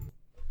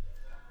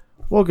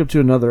Welcome to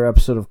another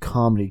episode of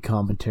Comedy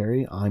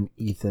Commentary. I'm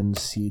Ethan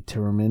C.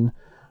 Timmerman,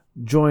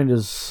 joined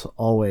as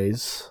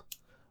always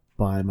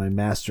by my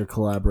master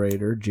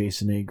collaborator,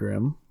 Jason A.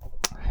 Grimm.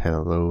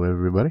 Hello,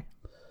 everybody.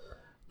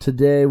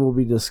 Today we'll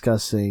be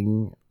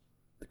discussing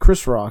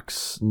Chris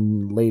Rock's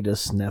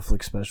latest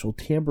Netflix special,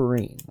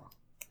 Tambourine,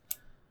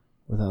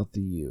 without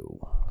the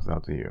U.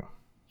 Without the U.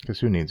 Because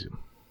who needs you?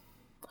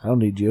 I don't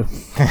need you.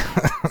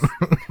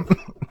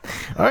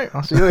 All right,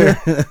 I'll see you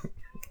later.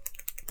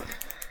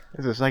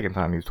 It's the second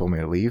time you've told me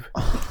to leave.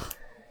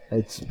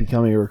 It's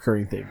becoming a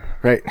recurring theme.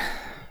 Right.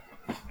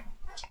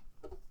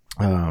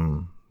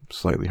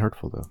 Slightly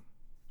hurtful, though.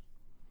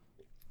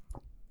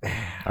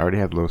 I already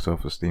have low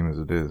self-esteem as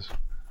it is.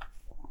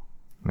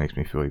 Makes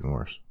me feel even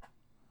worse.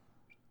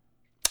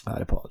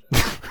 I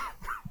apologize.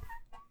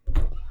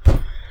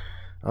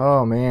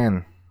 Oh,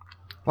 man.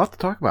 A lot to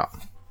talk about.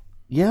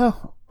 Yeah,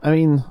 I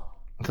mean,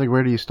 It's like,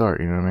 where do you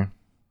start? You know what I mean?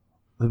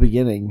 the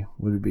beginning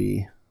would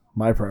be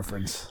my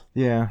preference.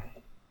 Yeah.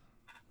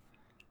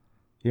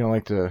 You don't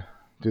like to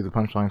do the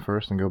punchline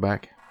first and go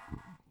back?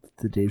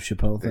 The Dave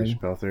Chappelle thing. Dave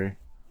Chappelle theory.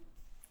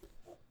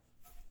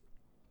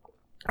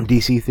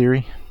 DC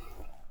theory.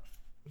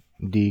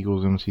 D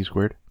equals MC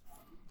squared.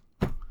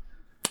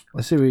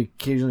 I say we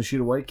occasionally shoot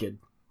a white kid.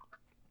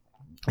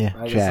 Yeah,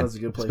 I guess Chad. that's a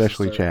good place to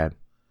Especially start. Chad.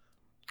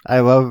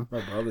 I love...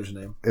 My brother's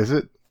name. Is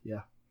it?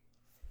 Yeah.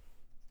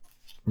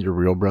 Your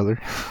real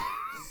brother?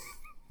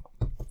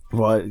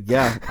 Well,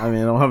 yeah. I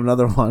mean, I don't have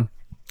another one.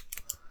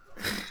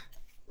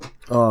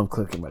 Oh, I'm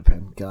clicking my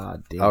pen.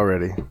 God damn.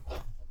 Already.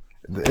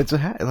 It's a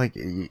hat. Like,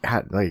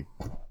 how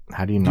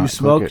do you not Do you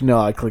smoke? click it? No,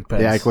 I click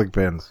pens. Yeah, I click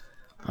pens.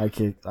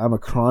 I'm a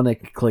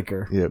chronic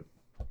clicker. Yep.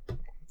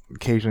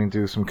 Occasionally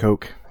do some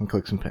coke and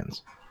click some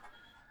pens.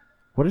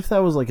 What if that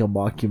was like a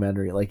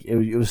mockumentary? Like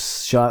it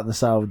was shot in the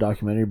style of a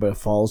documentary, but it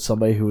follows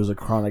somebody who was a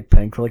chronic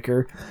pen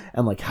clicker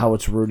and like how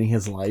it's ruining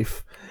his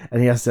life,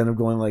 and he has to end up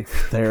going like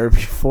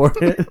therapy for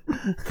it.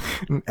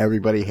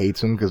 Everybody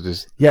hates him because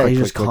just Yeah, click, he's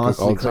click, just click, click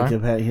constantly all the time.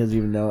 clicking pen. He doesn't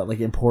even know it. Like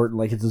important,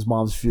 like it's his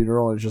mom's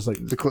funeral, and it's just like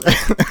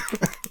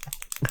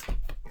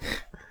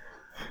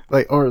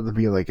Like, or it'd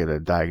be like at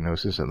a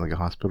diagnosis at like a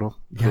hospital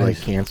for Yeah,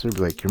 like cancer. Be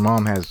like, your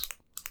mom has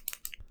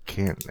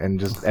can't, and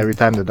just every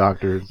time the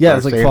doctor yeah, starts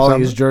it's like saying following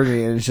his something,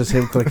 journey, and it's just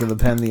him clicking the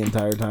pen the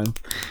entire time.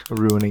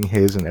 ruining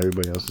his and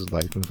everybody else's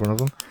life in front of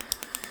them.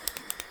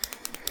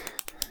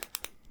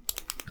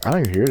 I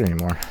don't even hear it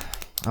anymore.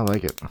 I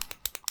like it.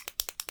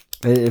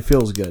 It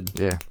feels good.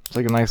 Yeah, it's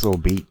like a nice little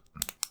beat.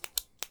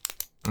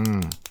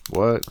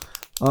 What?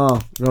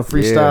 Oh, you know,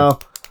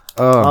 freestyle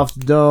off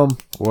the dome,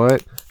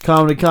 What?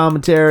 comedy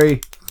commentary.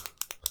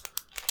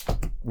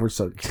 We're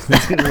so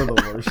we're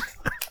the worst.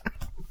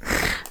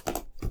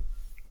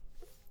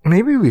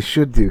 Maybe we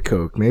should do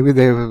coke. Maybe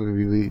they'd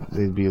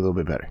be a little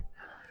bit better.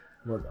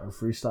 What, our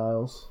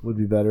freestyles would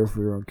be better if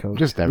we were on coke.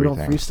 Just We don't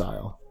everything.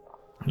 freestyle.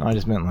 No, I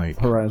just meant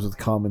like What rhymes with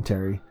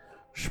commentary?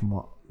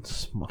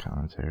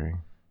 commentary.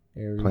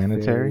 Airy,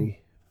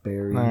 Planetary?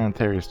 Berry, No,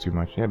 Terry's too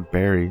much. Yeah,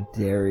 Barry.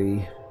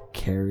 dairy,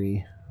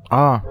 carry.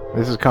 Ah,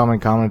 this is common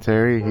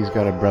commentary. He's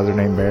got a brother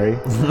named Barry.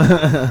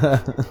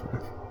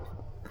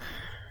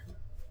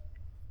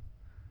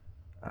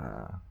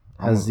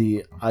 Has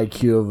the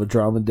IQ of a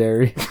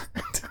dromedary.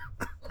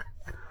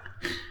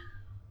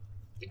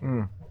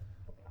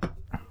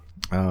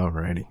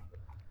 Alrighty.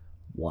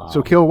 Wow.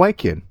 So kill a white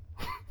kid.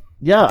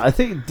 Yeah, I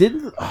think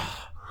didn't.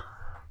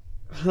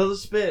 So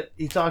this bit,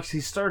 he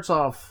starts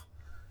off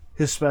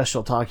his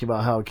special talking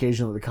about how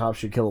occasionally the cops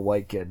should kill a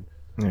white kid,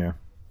 Yeah.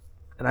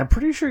 and I'm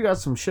pretty sure he got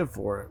some shit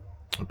for it.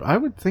 I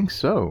would think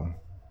so.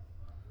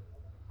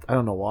 I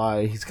don't know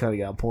why. He's kind of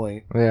got a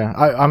point. Yeah.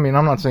 I mean,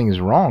 I'm not saying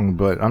he's wrong,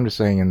 but I'm just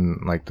saying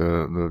in like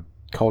the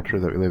culture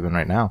that we live in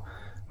right now,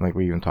 like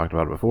we even talked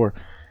about it before,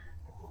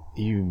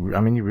 you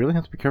really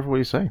have to be careful what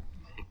you say.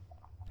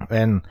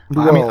 And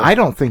I mean, Well, I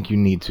don't think you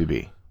need to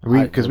be.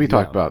 Because we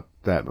talked yeah. about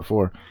that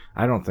before.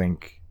 I don't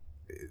think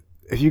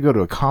if you go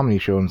to a comedy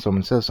show and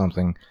someone says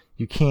something,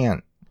 you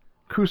can't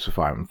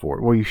crucify them for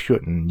it. Well, you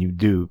shouldn't. You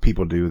do.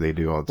 People do. They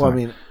do all the Well,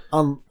 time.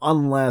 I mean,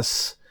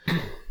 unless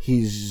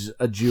he's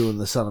a Jew and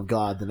the Son of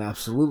God, then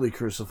absolutely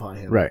crucify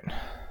him. Right.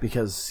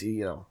 Because,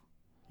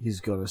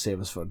 he's going to save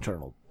us from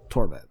eternal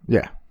torment.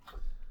 Yeah.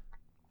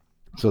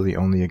 So the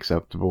only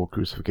acceptable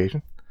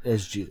crucifixion?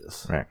 Is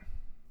Jesus. Right.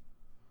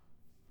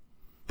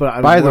 But I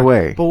mean, By the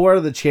way... But what are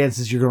the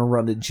chances you're going to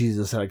run into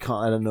Jesus at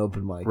an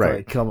open mic? Right.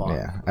 Like, come on.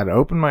 Yeah. At an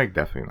open mic,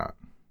 definitely not.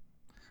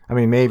 I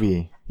mean,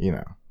 maybe,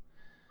 I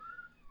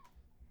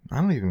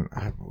don't even...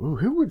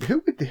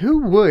 Who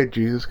would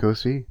Jesus go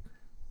see?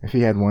 If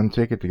he had one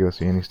ticket to go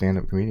see any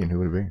stand-up comedian, who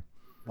would it be?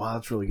 Wow,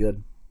 that's really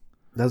good.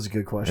 That's a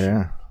good question.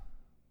 Yeah.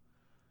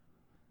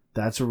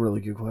 That's a really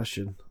good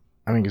question.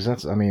 I mean,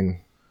 because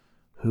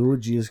Who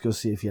would Jesus go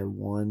see if he had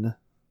one?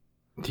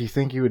 do you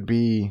think you would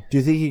be... Do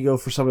you think he'd go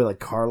for somebody like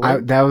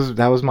Carlin? that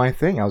was my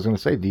thing. I was going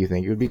to say, do you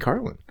think it would be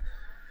Carlin?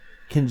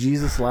 Can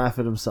Jesus laugh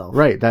at himself?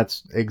 Right, that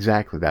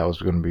was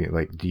going to be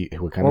like,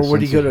 what kind Or of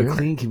would he sense go of to a humor?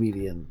 clean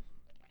comedian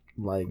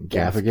like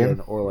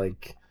Gaffigan? or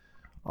like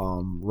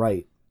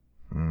Wright?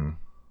 Mm.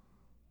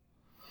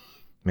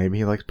 Maybe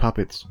he likes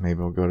puppets. Maybe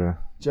we'll go to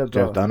Jeff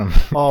Jeff Dunham.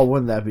 Oh,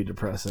 wouldn't that be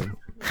depressing?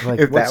 Like,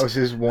 If that was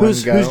his one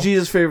who's go.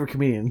 Jesus' favorite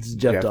comedian? It's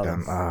Jeff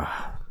Dunham. Jesus.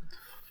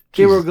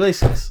 Gabriel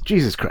Iglesias.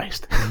 Jesus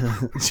Christ.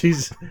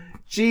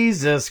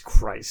 Jesus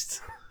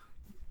Christ.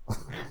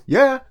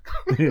 Yeah.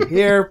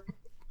 Here.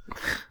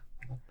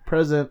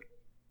 Present.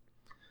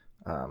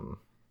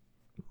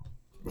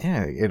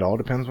 Yeah, it all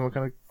depends on what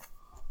kind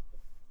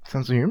of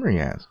sense of humor he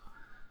has.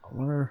 I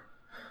wonder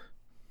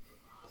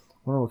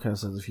what kind of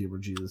sense of humor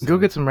Jesus Go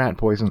has. get some rat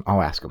poison.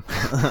 I'll ask him.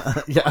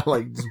 Yeah,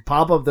 like, just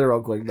pop up there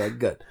real quick. Like,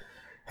 good.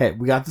 Hey,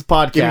 we got this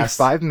podcast. Give me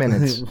 5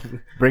 minutes.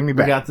 Bring me We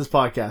back. got this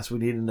podcast. We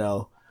need to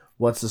know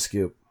what's the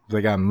scoop.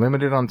 Like, I'm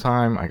limited on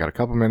time. I got a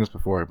couple minutes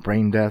before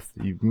brain death.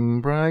 You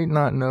might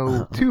not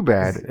know too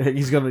bad. I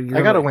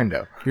got a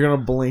window. You're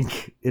gonna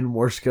blink in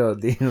Morse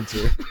code the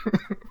answer.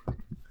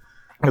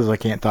 Because I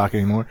can't talk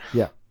anymore.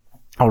 Yeah.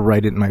 I'll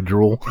write it in my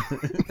drool.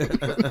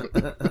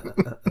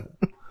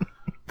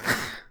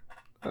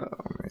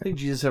 I think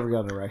Jesus ever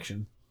got an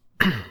erection.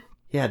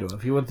 He had to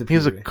have. He went to He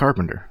was a puberty.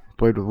 carpenter.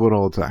 Played with wood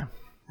all the time.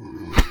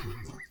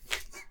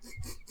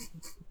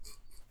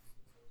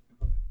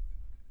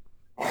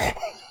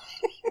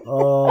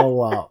 Oh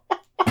wow.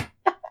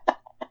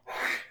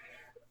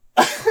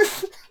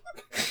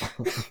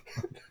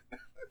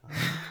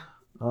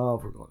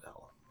 Oh, we're going to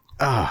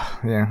hell.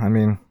 Yeah, I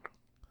mean,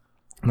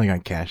 I think I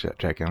cashed that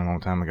check in a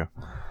long time ago.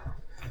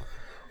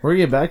 We're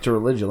gonna get back to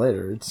religion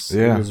later. It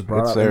was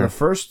brought it's up there. in the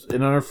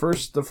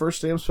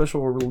first damn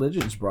special where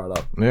religion's brought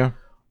up. Yeah.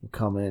 Will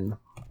come in.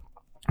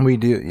 We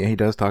do. Yeah, he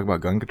does talk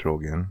about gun control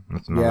again.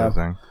 That's another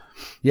thing.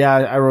 Yeah,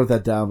 I wrote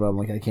that down, but I'm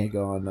like, I can't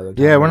go on another.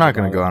 Yeah, we're not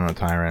going to go on a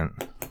tyrant.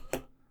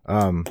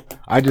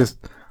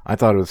 I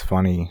thought it was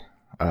funny,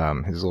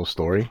 his little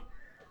story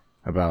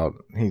about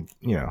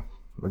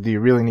do you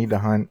really need to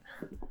hunt?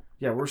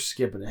 Yeah, we're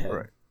skipping ahead.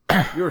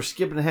 Right. You're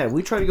skipping ahead.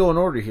 We try to go in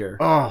order here.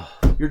 Oh,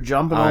 You're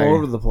jumping all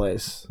over the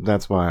place.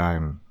 that's why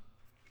I'm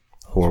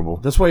horrible.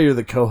 That's why you're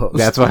the co-host.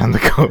 That's why I'm the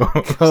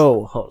co-host.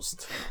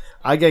 Co-host.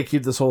 I gotta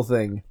keep this whole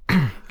thing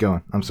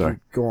Going. I'm sorry.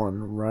 going,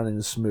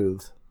 running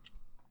smooth.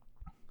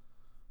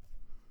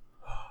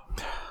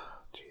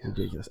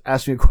 Ridiculous.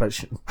 Ask me a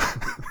question.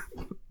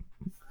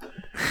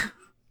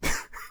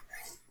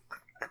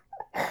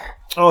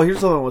 Oh, here's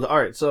something. All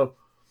right, so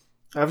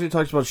after you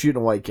talked about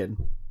shooting a white kid,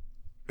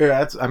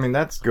 Yeah,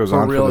 that goes For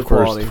on for real the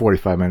equality. first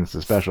 45 minutes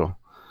of special.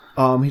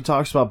 he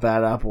talks about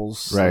bad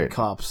apples, Right. like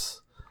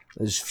cops.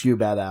 There's few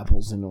bad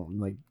apples, and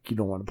you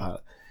don't want to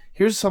pilot.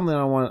 Here's something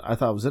I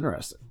thought was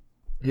interesting.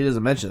 He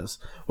doesn't mention this.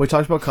 Well, he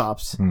talks about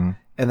cops and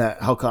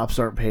that how cops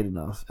aren't paid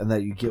enough, and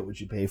that you get what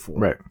you pay for.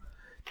 Right.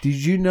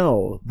 Did you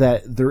know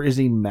that there is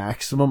a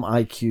maximum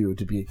IQ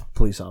to be a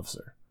police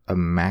officer? A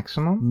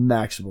maximum?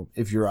 Maximum.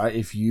 If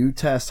you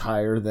test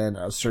higher than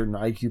a certain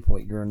IQ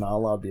point, you're not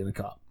allowed to be a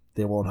cop.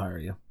 They won't hire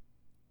you.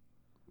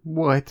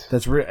 What?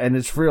 That's real, and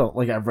it's real.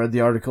 Like, I've read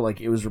the article. Like,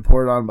 it was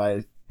reported on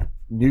by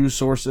news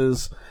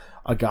sources.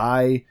 A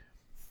guy,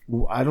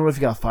 I don't know if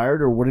he got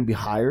fired or wouldn't be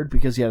hired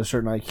because he had a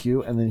certain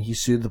IQ, and then he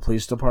sued the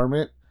police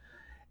department,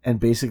 and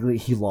basically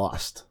he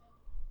lost.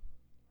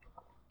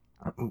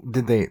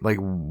 Did they,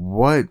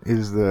 what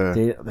is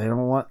the... They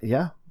don't want.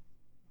 Yeah,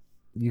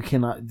 you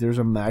cannot. There's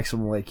a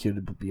maximum IQ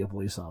to be a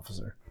police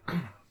officer.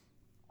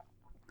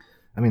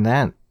 I mean,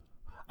 that...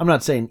 I'm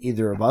not saying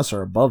either of us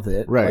are above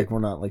it. Right. Like, we're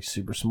not,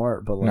 super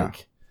smart, but, No.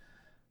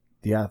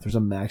 yeah, there's a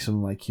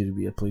maximum IQ to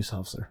be a police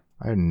officer.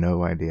 I had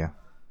no idea.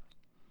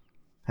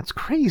 That's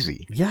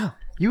crazy. Yeah.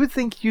 You would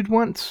think you'd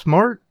want as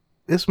smart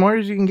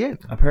as you can get.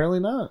 Apparently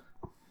not.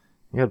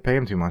 You gotta pay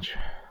him too much.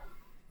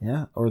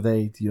 Yeah. Or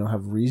they,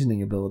 have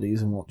reasoning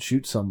abilities and won't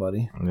shoot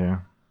somebody. Yeah.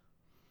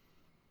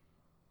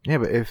 Yeah,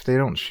 but if they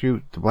don't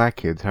shoot the black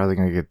kids, how are they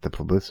gonna get the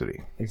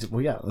publicity?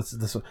 Well, yeah,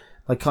 that's what,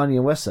 like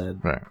Kanye West said,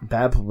 Right.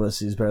 bad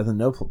publicity is better than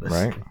no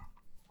publicity.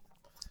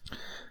 Right?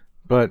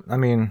 But, I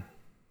mean,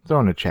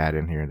 throwing a chat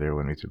in here and there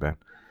wouldn't be too bad.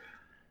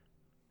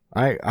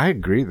 I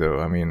agree, though.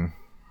 I mean,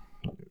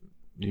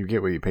 you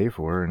get what you pay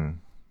for, and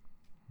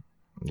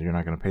you're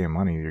not going to pay them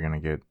money. You're going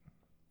to get...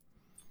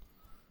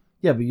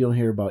 Yeah, but you don't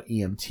hear about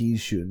EMTs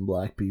shooting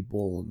black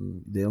people,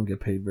 and they don't get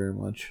paid very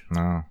much.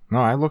 No,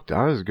 I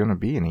was going to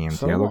be an EMT.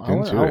 So I looked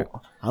into it.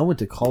 I went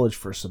to college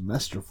for a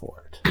semester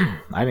for it.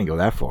 I didn't go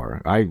that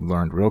far. I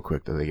learned real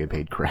quick that they get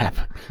paid crap.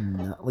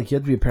 No, you have to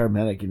be a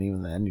paramedic, and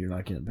even then, you're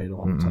not getting paid a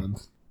whole ton.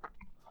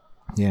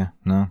 Yeah,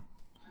 no.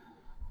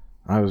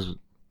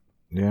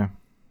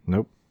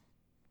 Nope.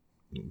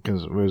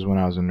 Because it was when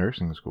I was in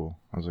nursing school.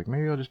 I was like,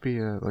 maybe I'll just be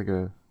a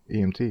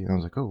EMT. And I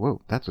was like, oh,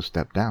 whoa, that's a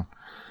step down.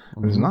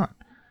 But it's not.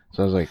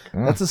 So I was like,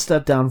 That's a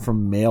step down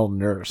from male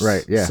nurse.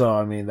 Right, yeah. So,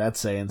 I mean, that's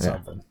saying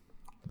something.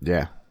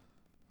 yeah.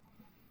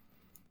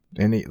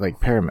 And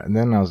paramedic. And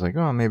then I was like,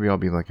 oh, maybe I'll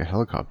be like a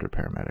helicopter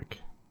paramedic.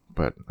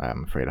 But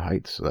I'm afraid of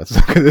heights, so that's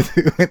not going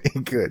to do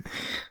any good.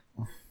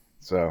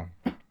 So,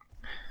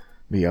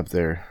 be up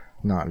there,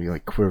 not be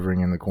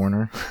quivering in the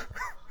corner.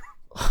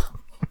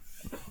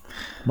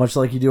 Much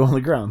like you do on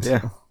the ground.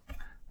 Yeah.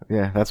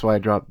 Yeah, that's why I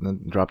dropped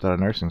out of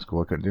nursing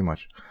school. I couldn't do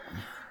much.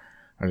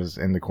 I was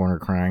in the corner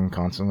crying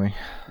constantly.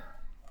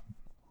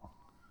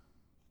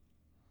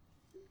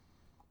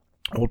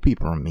 Old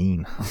people are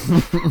mean.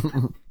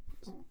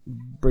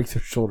 Break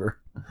their shoulder.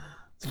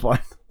 It's fine.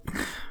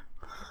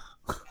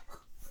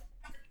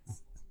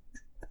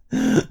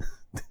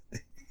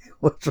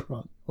 What's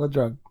wrong? What's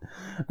wrong?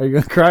 Are you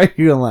gonna cry? Or are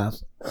you gonna laugh?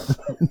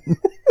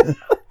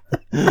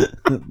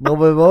 A little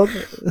bit of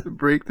both.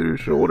 Break their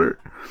shoulder.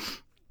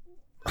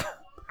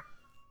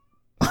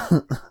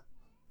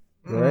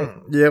 Right?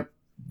 Yep.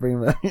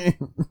 Bring them back.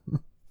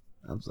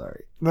 I'm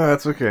sorry. No,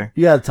 that's okay.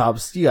 You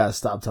gotta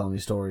stop telling me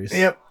stories.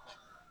 Yep.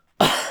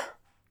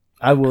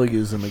 I will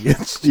use them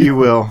against you. You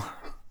will.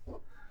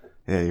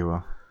 Yeah, you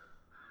will.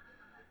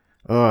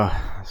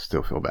 I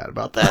still feel bad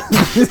about that.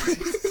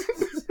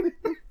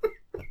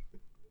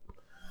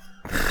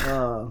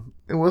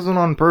 It wasn't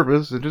on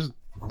purpose. It just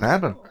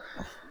happened.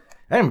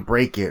 I didn't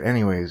break it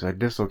anyways. I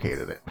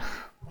dislocated it.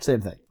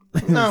 Same thing.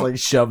 No. It's like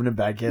shoving it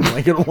back in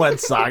like in a wet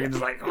sock and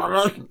just like,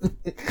 I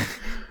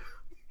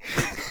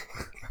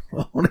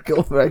want to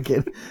go back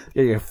in.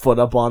 Get your foot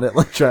up on it,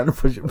 like trying to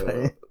push it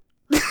back.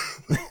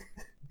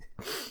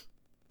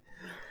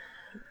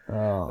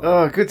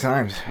 Oh, good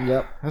times.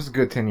 Yep. That was a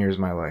good 10 years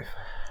of my life.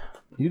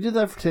 You did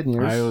that for 10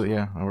 years.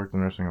 I worked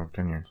in nursing home for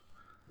 10 years.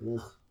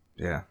 Ugh.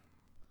 Yeah.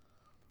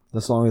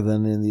 That's longer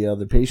than any of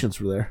the patients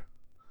were there.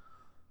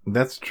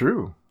 That's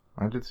true.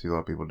 I did see a lot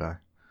of people die.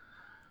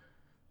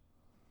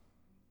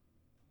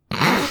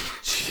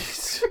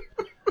 Jeez.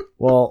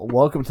 Well,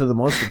 welcome to the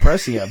most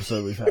depressing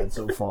episode we've had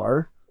so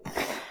far.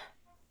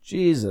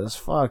 Jesus,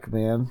 fuck,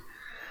 man.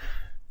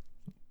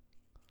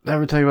 Did I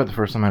ever tell you about the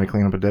first time I had to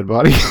clean up a dead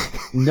body?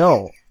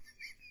 No.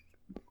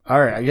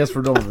 Alright, I guess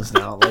we're done with this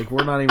now. Like,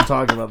 we're not even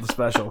talking about the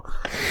special.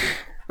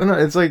 No,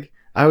 it's like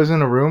I was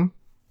in a room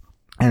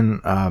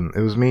and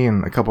it was me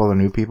and a couple other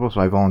new people,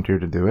 so I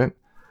volunteered to do it.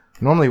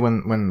 Normally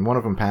when one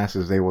of them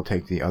passes, they will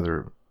take the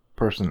other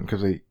person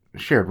because they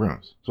shared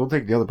rooms. So they'll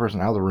take the other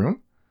person out of the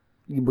room.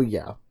 But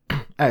yeah.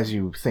 As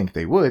you think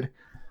they would.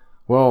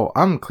 Well,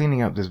 I'm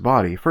cleaning up this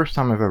body. First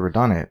time I've ever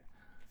done it.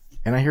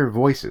 And I hear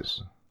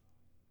voices.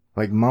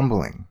 Like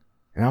mumbling.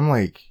 And I'm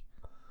like,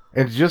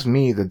 it's just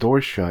me. The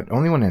door's shut.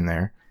 Only one in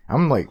there.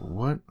 I'm like,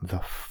 what the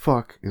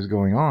fuck is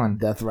going on?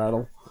 Death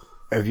rattle.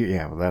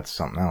 Yeah, well, that's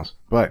something else.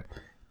 But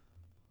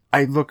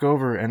I look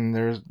over and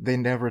they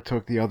never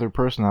took the other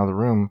person out of the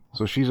room.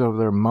 So she's over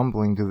there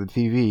mumbling to the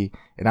TV.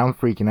 And I'm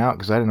freaking out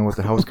because I didn't know what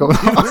the hell was going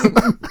on.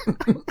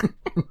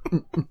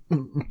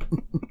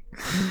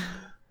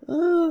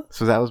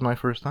 So that was my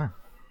first time.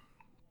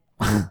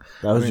 That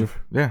was your...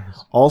 Yeah.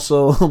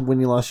 Also, when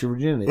you lost your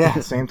virginity. Yeah,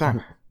 same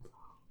time.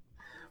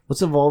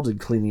 What's involved in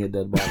cleaning a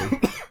dead body?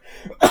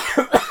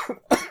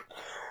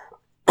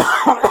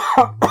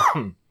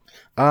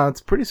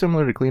 It's pretty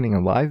similar to cleaning a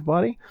live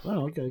body.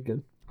 Oh, okay,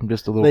 good.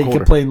 Just a little They colder.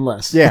 complain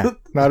less. Yeah,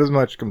 not as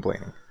much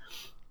complaining.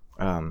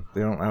 I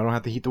don't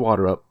have to heat the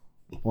water up.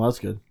 Well, that's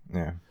good.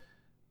 Yeah.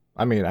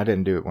 I mean, I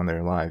didn't do it when they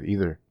were live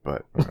either,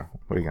 but what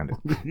are you gonna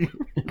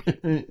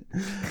do?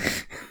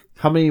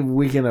 How many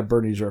Weekend at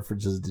Bernie's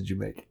references did you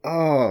make?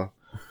 Oh,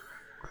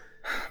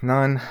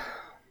 none.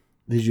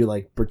 Did you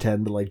like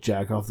pretend to like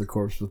jack off the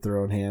corpse with their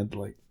own hand?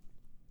 Like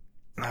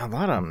A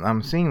lot of them.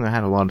 I'm seeing they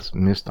had a lot of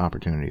missed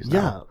opportunities.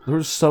 Yeah, there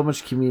was so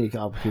much comedic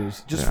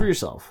opportunities just for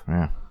yourself.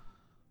 Yeah.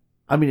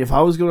 I mean, if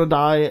I was going to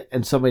die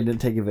and somebody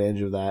didn't take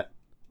advantage of that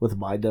with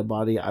my dead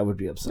body, I would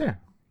be upset.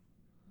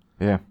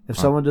 Yeah. Yeah. If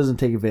someone doesn't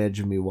take advantage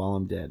of me while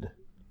I'm dead,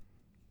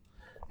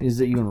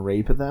 is it even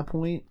rape at that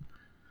point?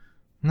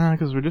 No,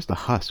 because we're just a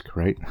husk,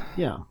 right?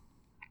 Yeah.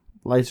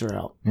 Lights are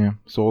out. Yeah.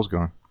 Soul's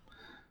gone.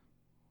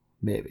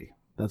 Maybe.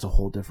 That's a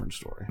whole different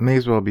story. May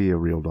as well be a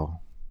real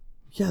doll.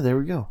 Yeah, there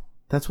we go.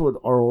 That's what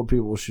our old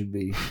people should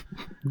be.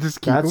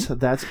 Just keep them.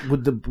 That's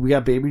with we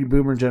got baby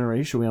boomer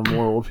generation. We have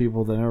more old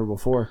people than ever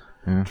before.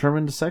 Yeah. Turn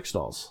them into sex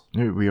dolls.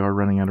 We are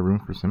running out of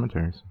room for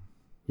cemeteries.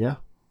 Yeah.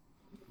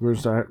 We're going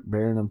to start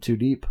burying them too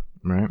deep.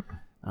 Right.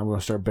 I'm going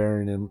to start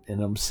burying them in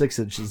them 6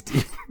 inches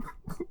deep.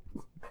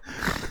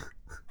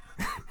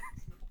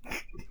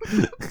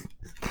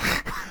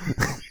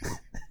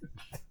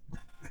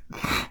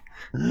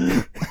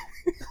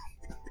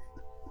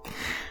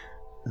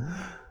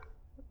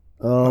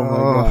 Oh my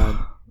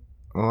god.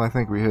 Well, I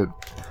think we hit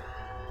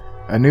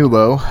a new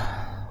low.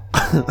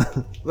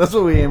 That's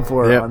what we aim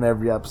for Yep. on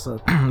every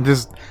episode.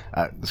 Just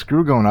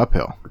screw going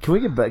uphill. Can we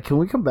get back? Can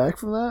we come back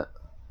from that?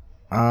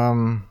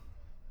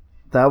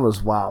 That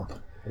was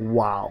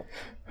wow.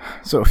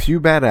 So a few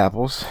bad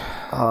apples.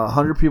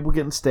 100 people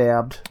getting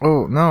stabbed.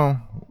 Oh no.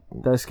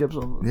 Did I skip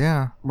something?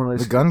 Yeah. When I The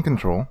skip- gun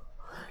control.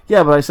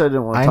 Yeah, but I said I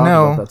didn't want to I talk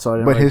know, about that, so I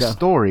didn't but write his it down.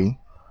 story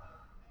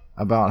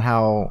about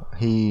how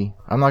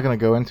I'm not going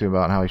to go into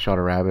about how he shot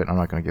a rabbit. I'm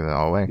not going to give that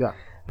all away. Yeah.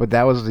 But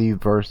that was the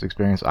first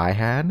experience I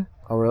had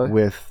Oh really?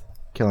 with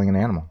killing an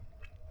animal.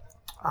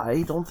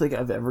 I don't think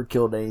I've ever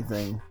killed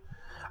anything.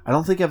 I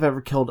don't think I've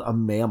ever killed a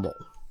mammal.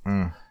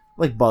 Mm.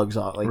 Like bugs,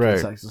 like Right.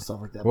 insects and stuff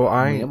like that. Well,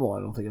 But a mammal,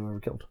 I don't think I've ever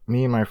killed.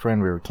 Me and my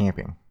friend, we were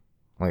camping,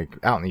 like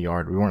out in the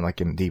yard. We weren't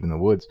like deep in the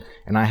woods.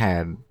 And I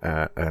had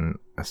a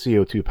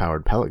CO2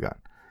 powered pellet gun.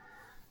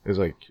 It was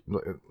like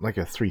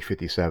a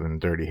 357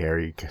 Dirty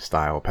Harry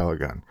style pellet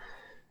gun.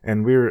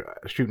 and we were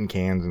shooting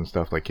cans and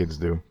stuff like kids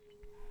do.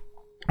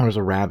 There was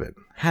a rabbit.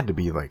 Had to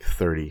be like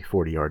 30,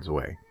 40 yards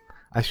away.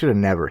 I should have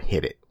never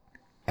hit it.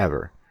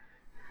 Ever.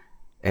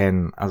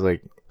 And I was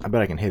like, I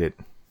bet I can hit it.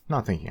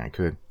 Not thinking I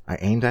could. I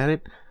aimed at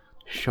it,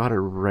 shot it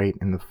right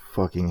in the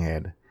fucking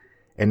head.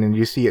 And then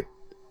you see it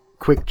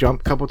quick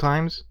jump a couple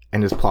times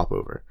and just plop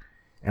over.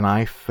 And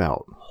I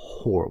felt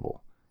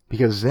horrible.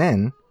 Because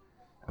then,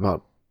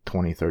 about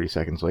 20, 30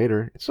 seconds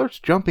later, it starts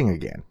jumping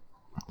again.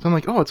 So I'm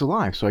like, oh, it's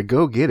alive. So I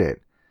go get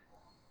it.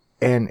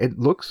 And it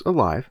looks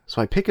alive.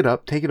 So I pick it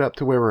up, take it up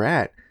to where we're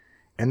at.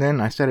 And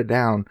then I set it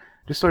down.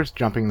 Just starts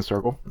jumping in the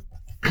circle.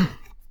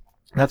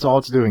 That's all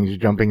it's doing, is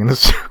jumping in the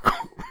circle.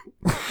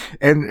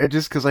 And it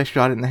just because I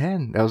shot it in the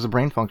head. That was the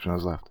brain function I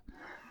was left.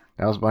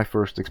 That was my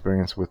first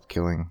experience with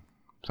killing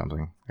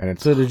something. And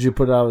it's So did you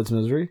put it out of its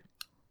misery?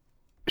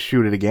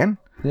 shoot it again?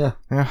 Yeah.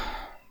 Yeah.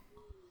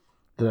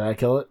 Did I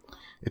kill it?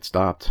 It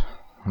stopped.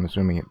 I'm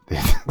assuming it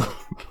did.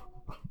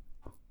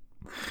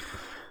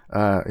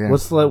 Yeah.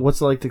 What's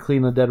it like to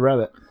clean a dead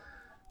rabbit?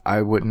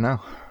 I wouldn't know.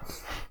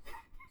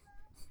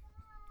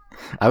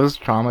 I was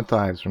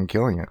traumatized from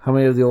killing it. How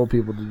many of the old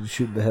people did you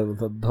shoot in the head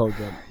with a pellet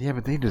gun? Yeah,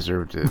 but they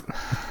deserved it.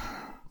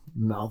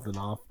 Mouthing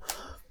off.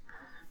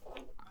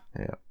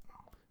 Yeah.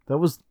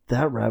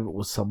 That rabbit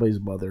was somebody's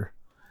mother.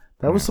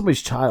 That was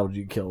somebody's child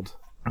you killed.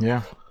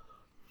 Yeah.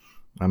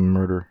 A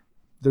murder.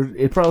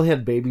 It probably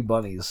had baby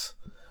bunnies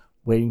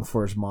waiting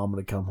for its mama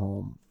to come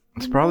home.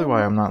 It's probably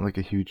why I'm not like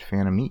a huge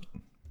fan of meat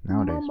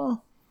nowadays.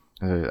 Mama.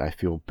 I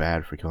feel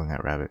bad for killing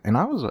that rabbit. And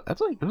it was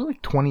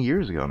like 20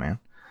 years ago, man.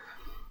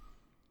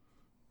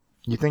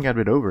 You think I'd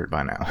been over it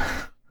by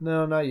now.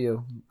 No, not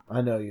you.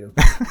 I know you.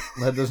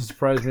 That doesn't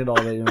surprise me at all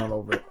that you're not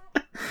over it.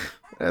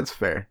 That's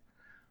fair.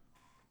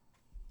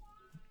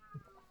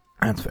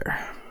 That's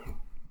fair.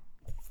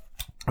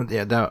 But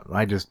yeah,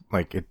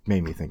 it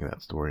made me think of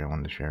that story. I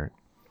wanted to share it.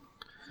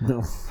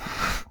 No.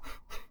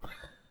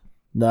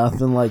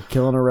 Nothing like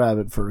killing a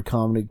rabbit for a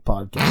comedy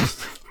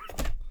podcast.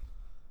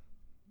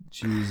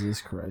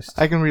 Jesus Christ.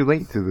 I can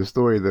relate to the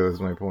story, though, is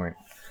my point.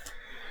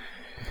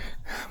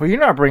 Well, you're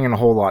not bringing a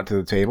whole lot to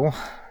the table,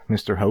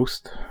 Mr.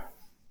 Host.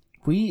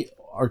 We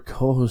are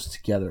co-hosts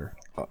together.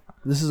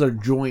 This is our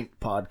joint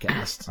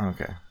podcast.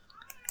 Okay.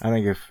 I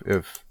think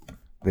if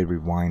they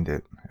rewind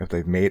it, if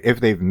they've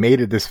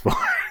made it this far.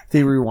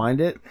 They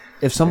rewind it.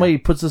 If somebody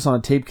puts this on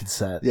a tape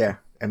cassette. Yeah,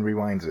 and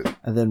rewinds it.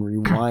 And then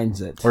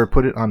rewinds it. Or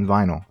put it on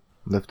vinyl.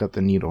 Lift up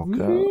the needle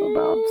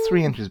about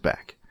 3 inches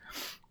back.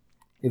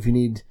 If you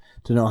need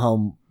to know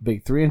how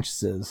big 3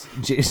 inches is,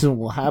 Jason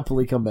will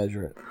happily come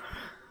measure it.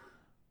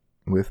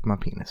 With my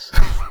penis.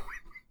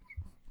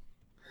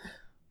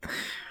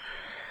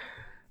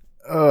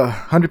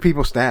 100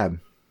 people stabbed.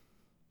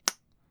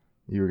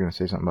 You were going to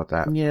say something about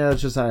that. Yeah,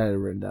 it's just I had it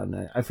written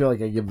down. I feel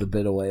like I give the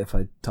bit away if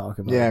I talk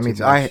about it. Yeah, I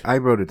mean, I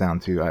wrote it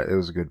down too. It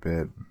was a good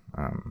bit.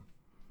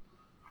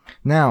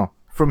 Now,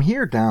 from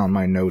here down,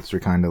 my notes are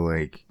kind of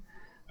like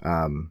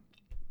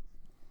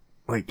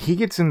he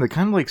gets into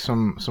kind of like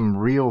some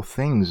real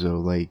things though.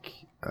 Like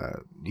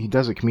he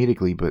does it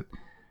comedically, but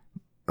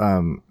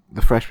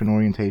the freshman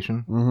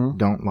orientation,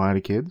 don't lie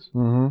to kids.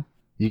 Mm-hmm.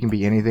 You can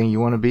be anything you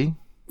want to be.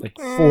 Like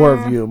 4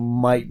 of you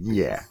might.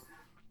 Yeah.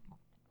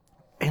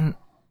 And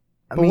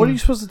I mean, what are you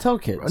supposed to tell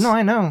kids? No,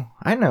 I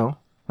know.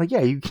 Like,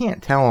 yeah, you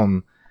can't tell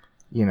them,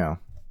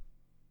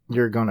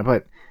 you're gonna.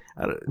 But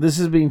this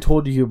is being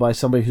told to you by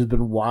somebody who's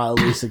been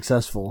wildly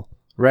successful.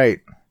 Right.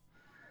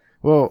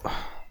 Well,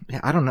 yeah,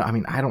 I don't know. I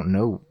mean, I don't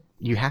know.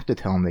 You have to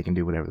tell them they can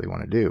do whatever they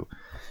want to do.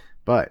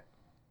 But,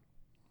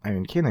 I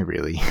mean, can they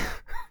really?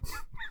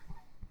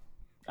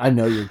 I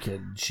know your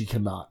kid. She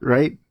cannot.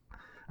 Right?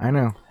 I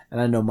know.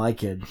 And I know my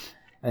kid.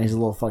 And he's a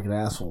little fucking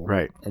asshole.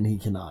 Right. And he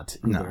cannot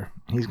either.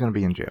 No, he's going to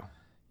be in jail.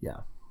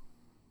 Yeah.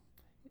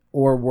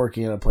 Or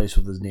working at a place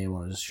with his name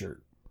on his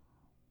shirt.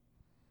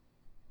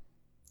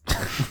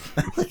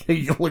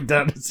 You look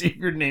down to see if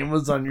your name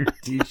was on your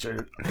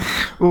t-shirt.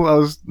 Well, I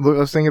was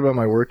thinking about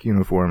my work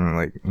uniform and I'm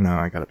like, no,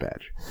 I got a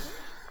badge.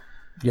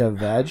 You have a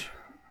badge?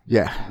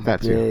 Yeah,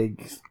 that too.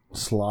 Big,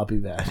 sloppy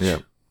badge.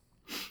 Yep.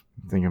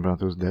 Thinking about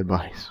those dead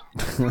bodies.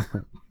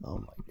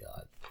 Oh my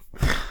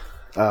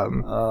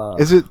god.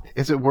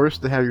 Is it worse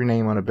to have your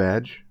name on a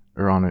badge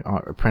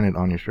or printed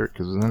on your shirt?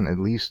 Because then at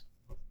least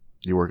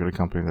you work at a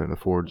company that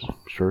affords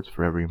shirts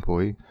for every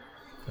employee.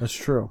 That's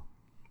true.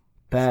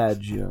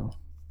 Badge,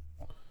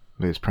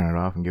 They just print it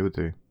off and give it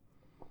to you.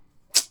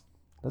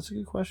 That's a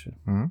good question.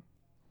 Mm-hmm.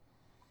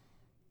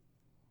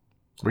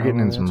 We're getting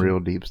into some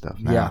real deep stuff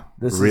now. Yeah,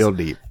 real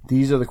deep.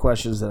 These are the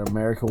questions that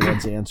America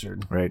once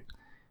answered. Right.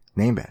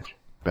 Name badge.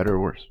 Better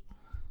or worse?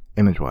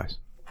 Image-wise.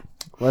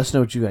 Let us know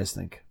what you guys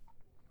think.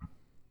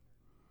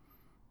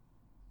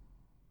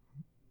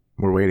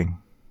 We're waiting.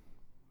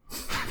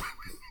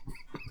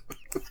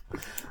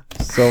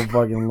 So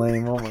fucking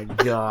lame. Oh my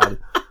god.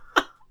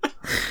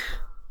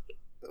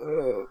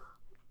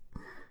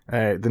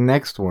 Alright, the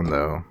next one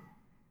though.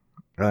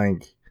 I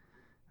think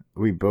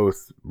we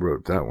both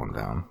wrote that one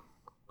down.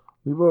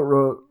 We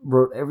both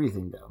wrote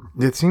everything down.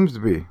 It seems to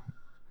be.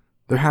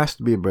 There has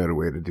to be a better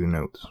way to do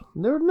notes.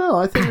 No,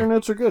 I think your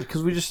notes are good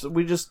because we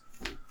just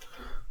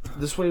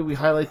this way we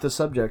highlight the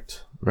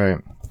subject. Right.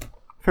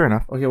 Fair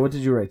enough. Okay, what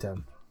did you write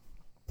down?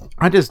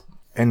 I just,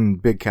 in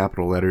big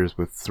capital letters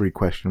with 3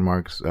 question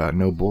marks,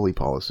 no bully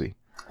policy.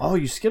 Oh,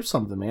 you skipped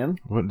something, man.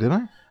 What, did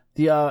I?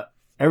 The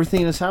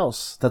everything in his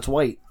house that's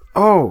white.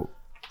 Oh.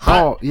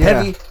 Hot, yeah.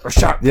 heavy, or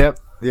sharp. Yep.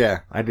 Yeah,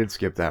 I did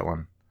skip that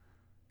one.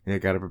 Yeah,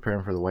 got to prepare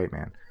him for the white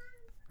man.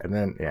 And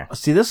then, yeah.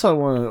 See, this I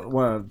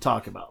want to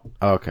talk about.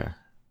 Okay.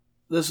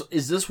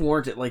 This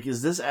warranted? Like,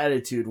 is this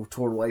attitude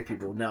toward white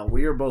people? Now,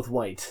 we are both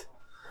white,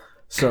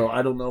 so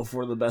I don't know if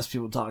we're the best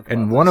people to talk about.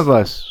 And one of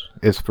us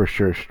is for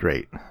sure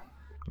straight.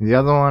 The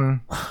other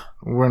one,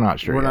 we're not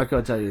sure. We're yet. not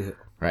going to tell you who.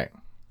 Right.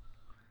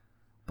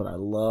 But I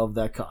love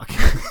that cock.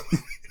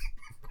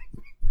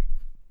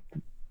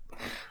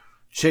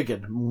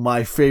 Chicken,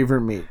 my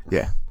favorite meat.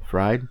 Yeah.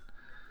 Fried.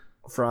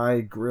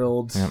 Fried,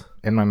 grilled. Yep.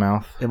 In my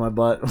mouth. In my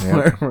butt.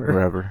 Yep.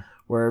 Wherever.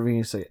 Wherever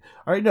you say it.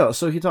 All right, no.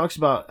 So he talks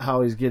about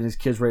how he's getting his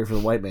kids ready for the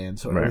white man.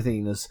 So Right.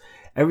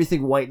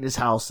 everything white in his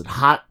house and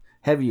hot,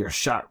 heavy, or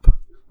sharp.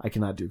 I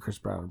cannot do Chris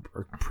Brown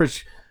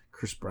impression.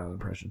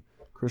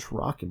 Chris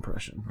Rock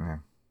impression. Yeah.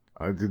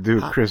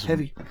 Do Hot, Chris.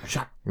 heavy,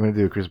 sharp. You want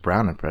to do a Chris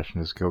Brown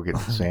impression? Just go get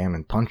Sam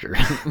and punch her.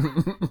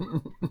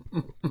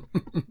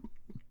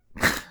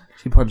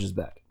 He punches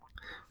back.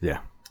 Yeah.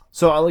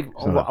 So I like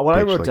So that what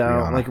I bitch wrote like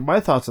down. Rihanna. Like my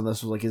thoughts on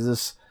this was like, is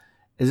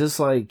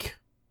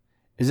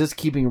this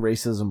keeping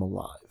racism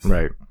alive?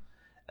 Right.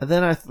 And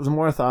then the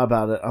more I thought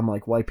about it, I'm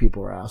like, white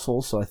people are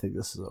assholes, so I think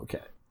this is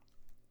okay.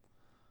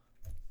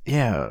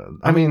 Yeah.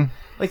 I mean,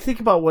 Like, think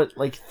about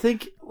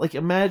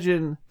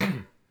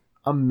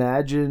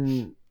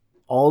imagine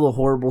all the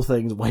horrible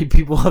things white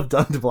people have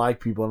done to black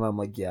people, and I'm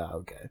like, yeah,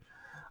 okay.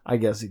 I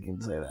guess you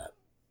can say that.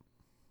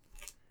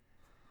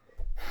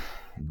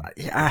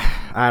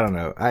 I don't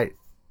know.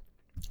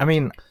 I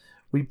mean,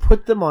 We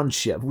put them on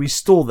ship. We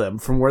stole them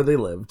from where they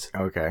lived,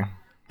 okay.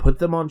 put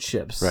them on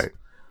ships. Right.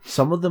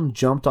 Some of them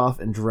jumped off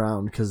and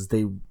drowned because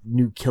they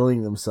knew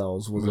killing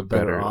themselves was a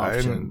better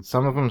option. And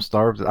some of them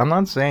starved. I'm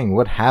not saying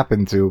what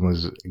happened to them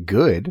was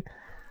good.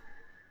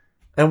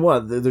 And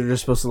what? They're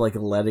just supposed to like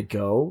let it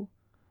go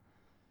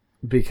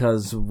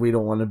because we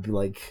don't want to be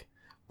like,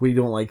 we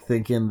don't like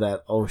thinking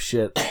that, oh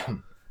shit,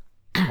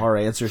 our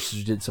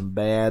ancestors did some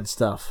bad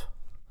stuff.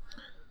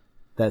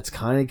 That's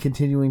kind of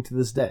continuing to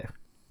this day.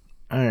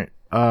 All right.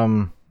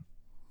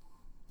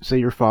 Say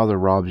your father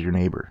robs your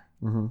neighbor.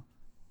 Mm-hmm.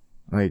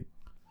 Like,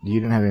 you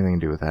didn't have anything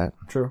to do with that.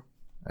 True.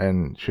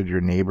 And should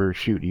your neighbor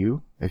shoot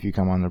you if you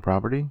come on their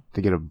property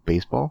to get a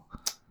baseball?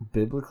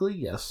 Biblically,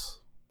 yes.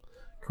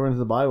 According to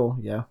the Bible,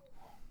 yeah.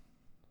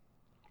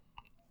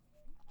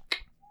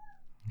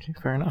 Okay,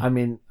 fair enough. I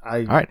mean,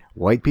 All right.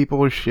 White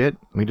people are shit.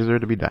 We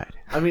deserve to be died.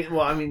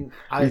 According,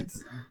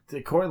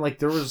 like,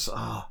 there was,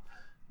 now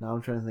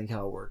I'm trying to think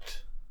how it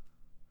worked.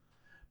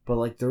 But,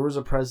 like, there was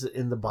a president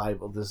in the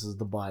Bible. This is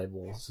the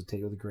Bible, so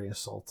take it with a grain of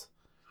salt.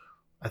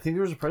 I think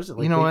there was a president.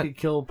 Like, You know they what? could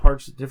kill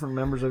different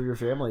members of your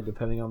family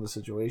depending on the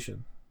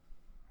situation.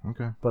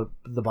 Okay. But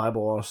the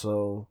Bible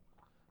also,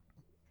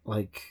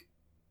 like,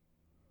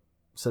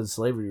 said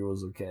slavery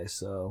was okay,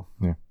 so.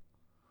 Yeah.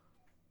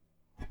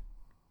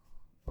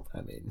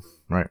 I mean.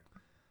 Right.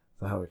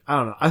 I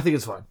don't know. I think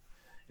it's fine.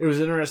 It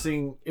was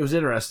interesting. It was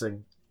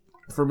interesting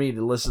for me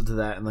to listen to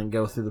that and then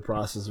go through the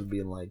process of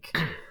being like,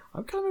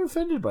 I'm kind of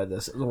offended by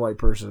this as a white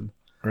person.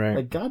 Right.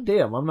 Like,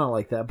 goddamn, I'm not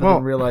like that. But Well-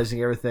 then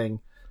realizing everything.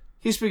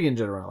 He's speaking in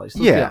generalities.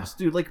 Let's be Yeah. honest.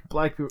 Dude, like,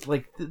 black people,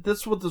 like,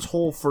 that's what this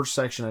whole first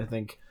section, I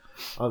think,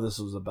 of this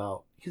was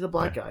about. He's a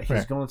black guy. He's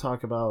Right. going to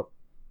talk about.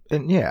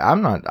 And yeah, I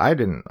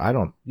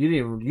don't. You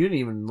didn't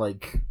even,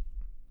 like,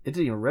 it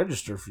didn't even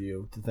register for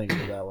you to think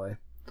of it that way.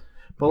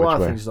 But a Which lot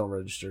of way? things don't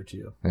register to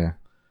you. Yeah.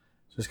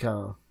 Just kind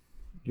of,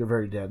 you're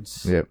very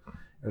dense. Yep.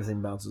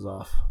 Everything bounces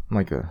off. I'm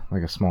like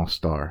a small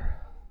star.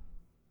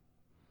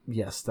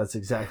 Yes, that's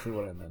exactly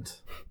what I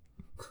meant.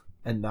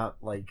 And not,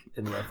 like,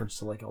 in reference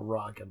to, like, a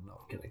rock. No,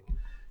 I'm kidding.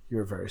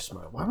 You're very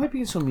smart. Why am I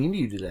being so mean to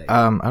you today?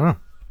 I don't know.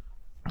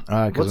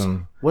 Because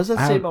What does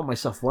that say about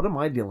myself? What am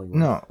I dealing with?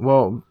 No,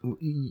 well,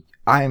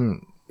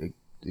 I'm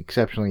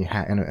exceptionally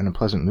in a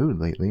pleasant mood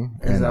lately.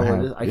 Is that what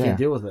it is? I can't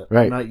deal with it.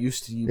 Right. I'm not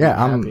used to you Yeah,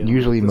 being I'm happy.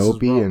 usually This is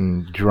mopey wrong.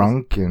 and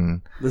drunk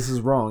and... This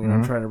is wrong, and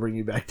I'm trying to bring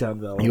you back down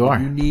to that level. You are.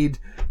 You need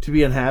to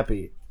be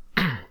unhappy.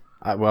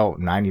 well,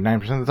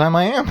 99% of the time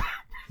I am.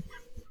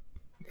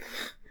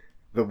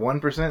 The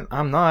 1%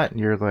 I'm not,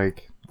 you're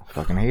like, I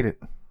fucking hate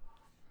it.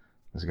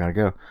 This gotta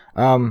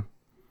go.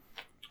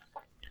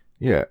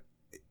 Yeah.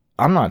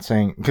 I'm not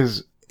saying...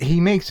 Because he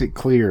makes it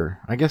clear.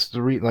 I guess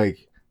the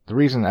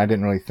reason I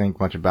didn't really think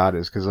much about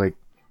it is because, like,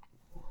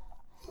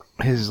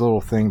 his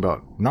little thing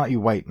about not the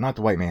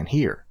white man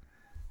here.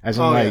 As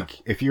in,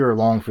 if you're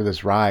along for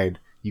this ride,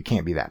 you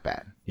can't be that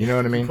bad. You know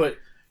what I mean?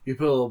 You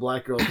put a little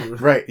black girl through,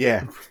 Right,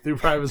 yeah. through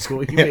private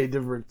school. You made a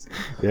difference.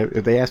 Yeah.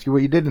 If they ask you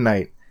what you did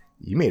tonight,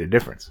 you made a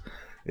difference.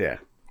 Yeah.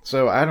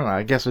 So, I don't know.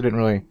 I guess I didn't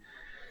really...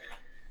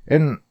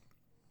 And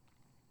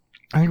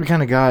I think we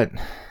kind of got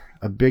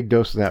a big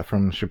dose of that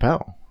from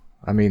Chappelle.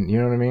 I mean, you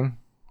know what I mean?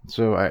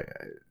 So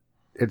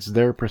it's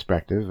their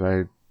perspective.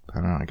 I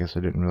don't know. I guess I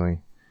didn't really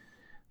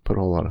put a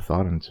whole lot of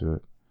thought into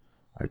it.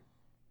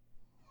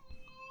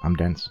 I'm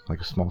dense,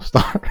 like a small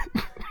star.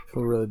 I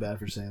feel really bad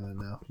for saying that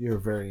now. You're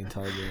very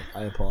intelligent.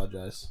 I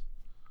apologize.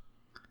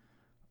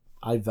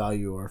 I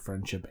value our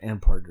friendship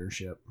and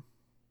partnership.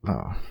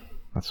 Oh,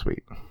 that's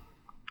sweet.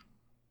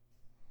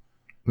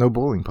 No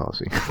bullying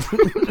policy.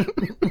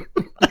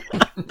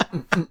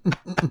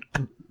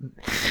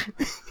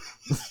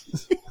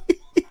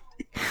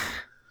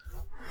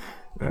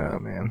 Oh,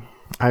 man.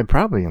 I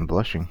probably am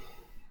blushing.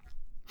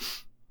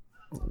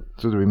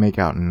 So do we make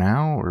out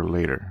now or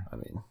later?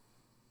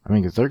 I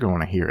mean, because they're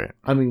going to hear it.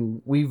 I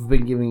mean, we've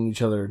been giving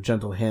each other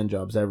gentle hand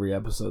jobs every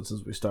episode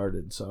since we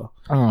started, so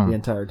the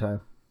entire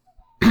time.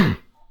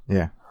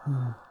 Yeah.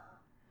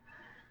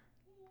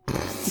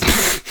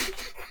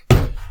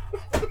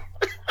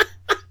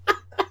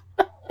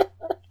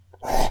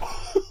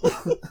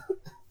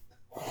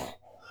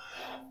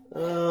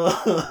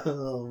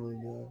 Oh my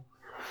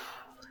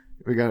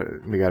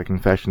god. We got a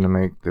confession to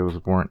make. Those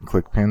weren't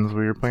click pins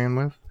we were playing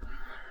with.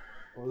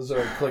 Those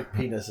are click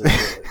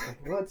penises.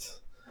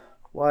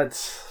 What?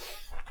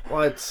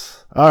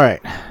 All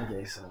right.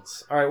 Okay,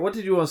 sense. All right, what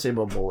did you want to say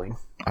about bullying?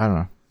 I don't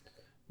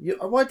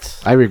know.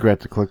 What? I regret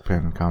the click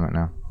pin comment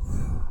now.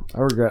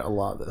 I regret a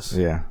lot of this.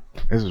 Yeah,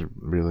 this is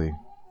really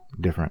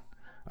different.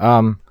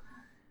 How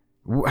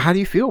do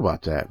you feel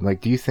about that?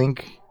 Like, do you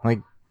think like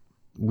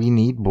we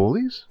need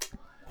bullies?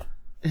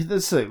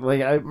 This thing,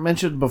 like I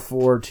mentioned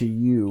before to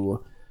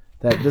you,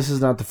 that this is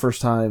not the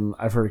first time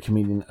I've heard a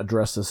comedian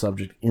address the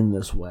subject in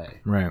this way.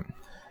 Right.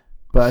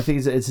 But I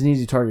think it's an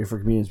easy target for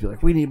comedians to be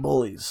like, we need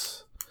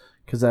bullies.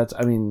 Because that's,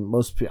 I mean,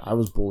 most people, I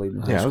was bullied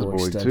in high school. I was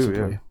bullied extensively.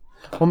 too, yeah.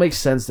 Well, it makes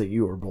sense that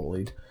you were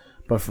bullied.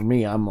 But for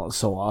me, I'm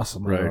so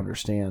awesome. I don't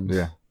understand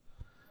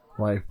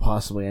why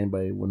possibly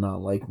anybody would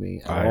not like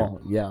me at all.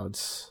 Yeah,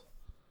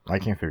 I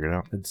can't figure it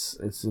out.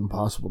 It's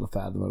impossible to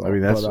fathom at all. I mean,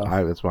 that's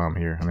why I'm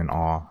here. I'm in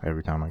awe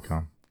every time I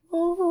come.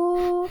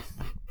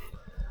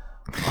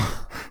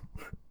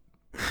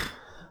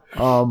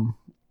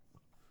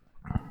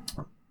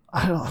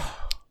 I don't.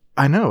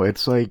 I know,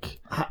 it's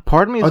like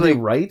part of me is Are like, they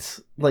right?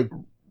 Like,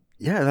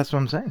 yeah, that's what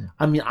I'm saying.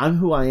 I mean, I'm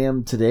who I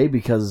am today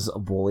because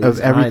of bullies.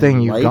 Of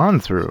everything you've gone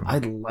through. I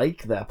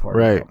like that part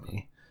about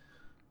me.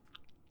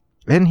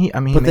 And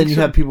but then you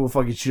have people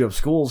fucking shoot up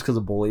schools because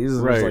of bullies.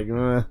 And it's like,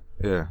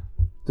 yeah.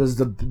 Does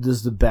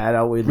the bad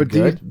outweigh the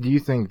good? But do you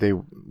think they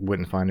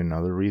wouldn't find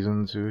another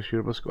reason to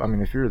shoot up a school? I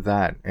mean, if you're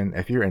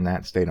in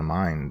that state of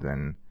mind,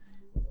 then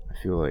I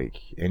feel like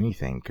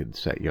anything could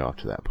set you off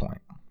to that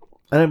point.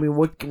 And I mean,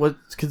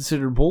 what's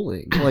considered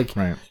bullying? Like,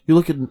 you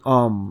look at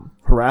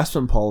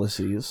harassment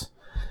policies,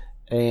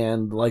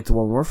 and like the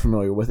one we're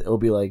familiar with, it'll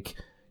be like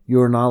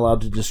you're not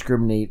allowed to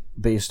discriminate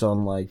based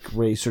on like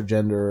race or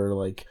gender or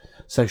like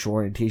sexual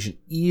orientation,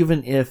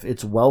 even if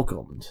it's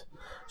welcomed.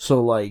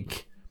 So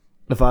like,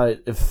 if I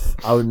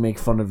would make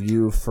fun of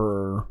you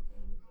for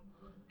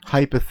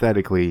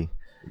hypothetically,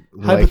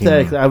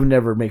 I would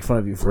never make fun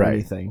of you for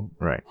anything,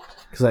 right?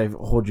 Because I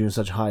hold you in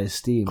such high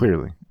esteem,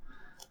 clearly.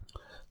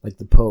 Like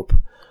the Pope.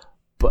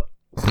 But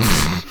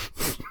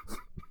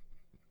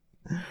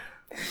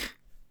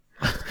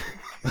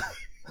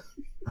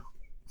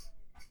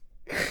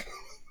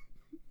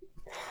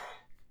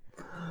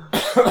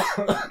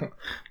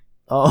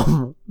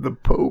the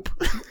Pope.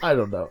 I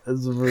don't know.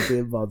 It's the first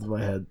thing that popped in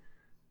my head.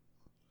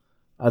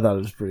 I thought it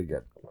was pretty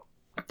good.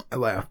 I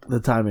laughed.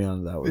 The timing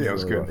on that was it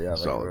was really good. Yeah,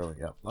 solid. Really,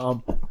 yeah.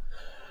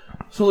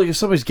 So like if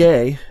somebody's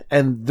gay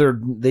and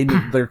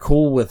they're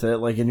cool with it,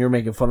 like, and you're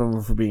making fun of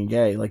them for being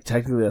gay, like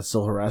technically that's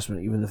still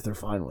harassment, even if they're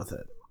fine with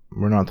it.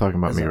 We're not talking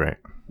about me, right?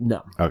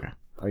 No. Okay.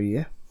 Are you?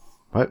 Yeah?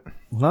 What?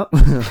 Well,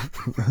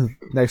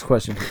 next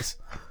question, please.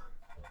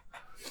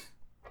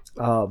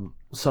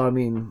 So I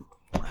mean,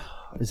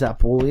 is that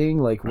bullying?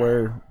 Like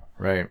where?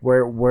 Right.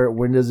 Where?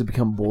 When does it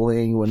become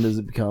bullying? When does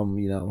it become?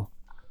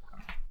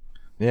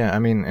 Yeah, I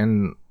mean,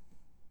 and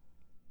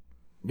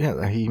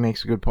yeah, he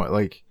makes a good point.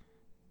 Like,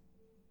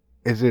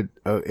 is it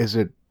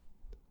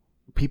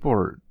people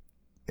are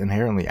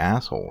inherently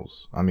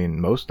assholes? I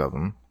mean, most of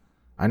them.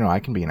 I know I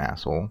can be an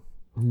asshole.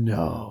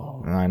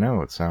 No. And I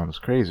know it sounds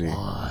crazy.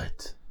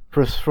 What?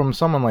 From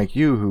someone like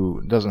you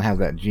who doesn't have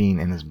that gene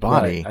in his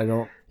body, I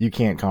don't. You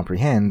can't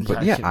comprehend.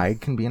 But yeah, I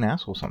can be an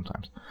asshole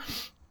sometimes.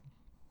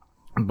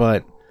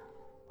 But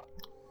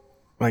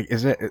like,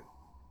 is it?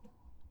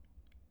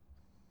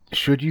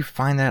 Should you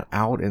find that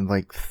out in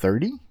like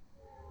 30?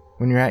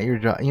 When you're at your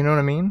job, you know what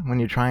I mean? When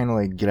you're trying to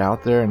like get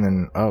out there and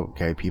then, oh,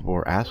 okay, people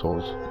are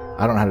assholes.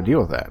 I don't know how to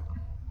deal with that.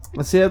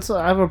 See,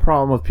 I have a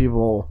problem with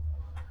people,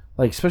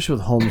 like, especially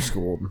with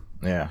homeschooled.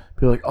 Yeah.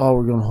 People are like, oh,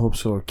 we're going to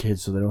homeschool our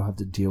kids so they don't have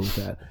to deal with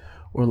that.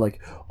 Or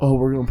like, oh,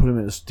 we're going to put them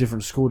in a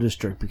different school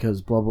district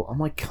because blah, blah. I'm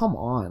like, come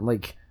on.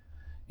 Like,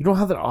 you don't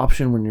have that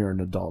option when you're an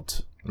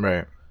adult.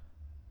 Right.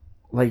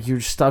 Like,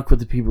 you're stuck with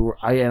the people where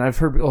I've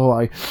heard, oh,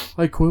 I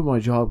quit my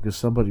job because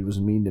somebody was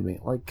mean to me.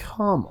 Like,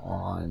 come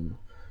on.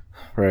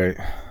 Right.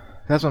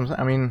 That's what I'm saying.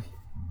 I mean,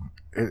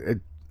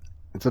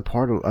 it's a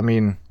part of. I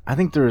mean, I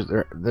think there's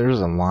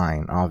a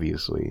line,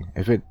 obviously.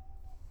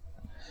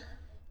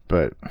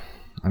 But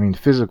I mean,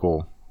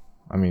 physical.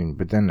 I mean,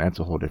 but then that's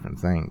a whole different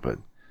thing. But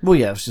Well,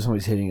 yeah, if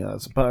somebody's hitting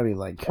us, but I mean,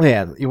 like,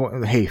 yeah,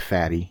 hey,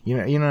 fatty. You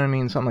know what I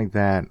mean? Something like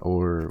that,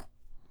 or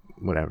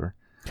whatever.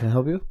 can I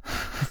help you?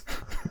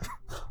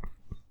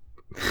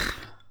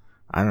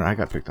 I don't know. I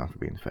got picked on for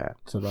being fat.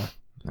 So do I.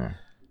 Yeah.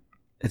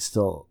 It's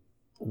still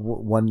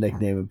one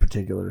nickname in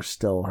particular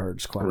still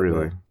hurts quite a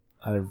Really? bit.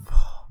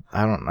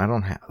 I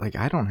don't have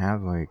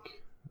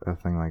a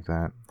thing like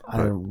that. I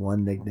have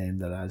one nickname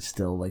that I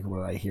still like.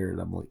 When I hear it,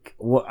 I'm like,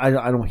 well, I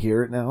don't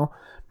hear it now,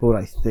 but when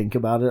I think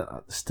about it,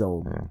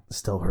 still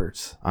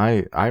hurts.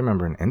 I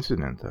remember an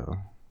incident though.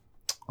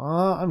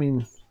 I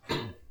mean,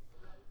 you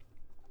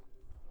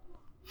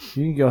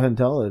can go ahead and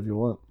tell it if you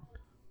want.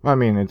 I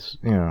mean, it's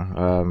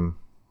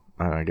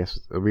I guess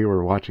we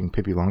were watching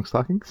Pippi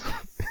Longstockings.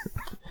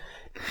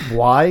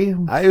 Why?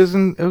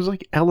 It was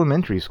like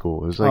elementary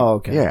school. It was like, oh,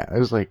 okay. Yeah, it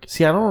was like.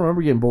 See, I don't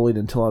remember getting bullied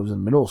until I was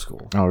in middle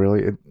school. Oh,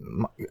 really?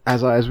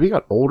 As we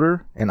got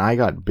older and I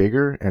got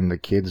bigger and the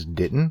kids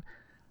didn't,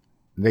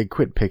 they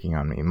quit picking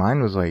on me.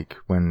 Mine was like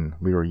when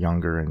we were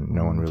younger and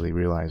no one really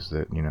realized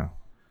that,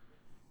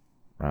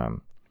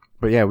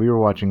 But yeah, we were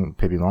watching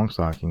Pippi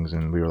Longstockings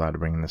and we were allowed to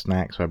bring in the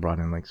snacks, so I brought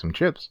in like some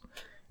chips.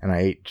 And I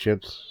ate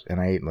chips,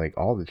 and I ate like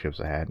all the chips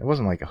I had. It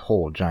wasn't like a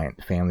whole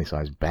giant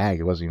family-sized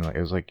bag. It wasn't even like,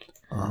 it was like,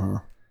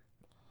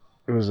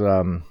 it was,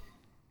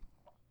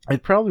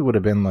 it probably would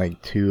have been like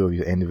 2 of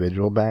the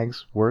individual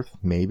bags worth,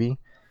 maybe.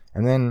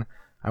 And then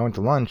I went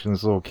to lunch, and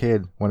this little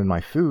kid wanted my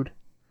food.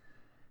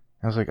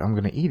 I was like, I'm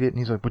going to eat it. And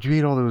he's like, but you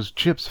ate all those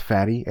chips,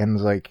 fatty. And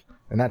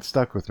that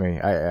stuck with me.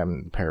 I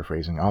am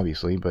paraphrasing,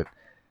 obviously, but,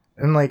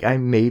 and like, I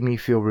made me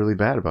feel really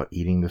bad about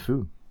eating the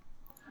food.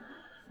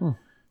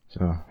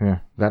 So,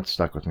 yeah, that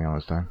stuck with me all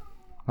this time.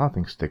 A lot of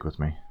things stick with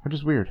me, which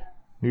is weird.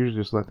 You usually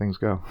just let things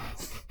go.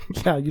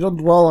 Yeah, you don't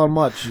dwell on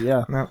much,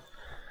 yeah. No.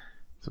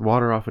 It's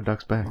water off a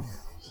duck's back.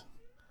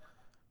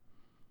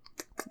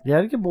 Yeah,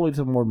 I didn't get bullied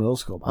till more middle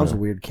school. I was a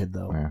weird kid,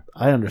 though. Yeah.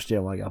 I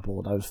understand why I got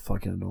bullied. I was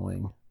fucking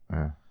annoying.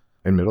 Yeah.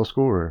 In middle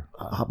school or?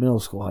 Middle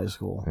school, high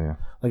school. Yeah.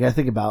 Like, I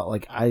think about,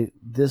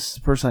 this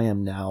person I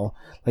am now,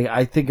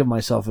 I think of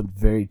myself as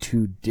very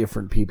 2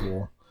 different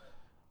people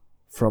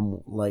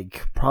from,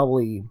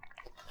 probably...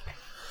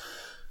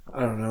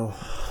 I don't know,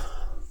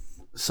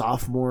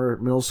 sophomore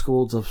middle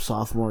school to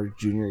sophomore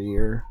junior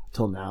year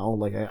till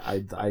now.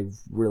 I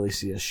really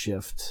see a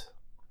shift.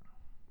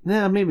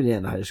 Nah, maybe the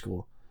end of high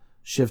school.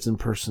 Shift in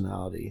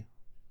personality.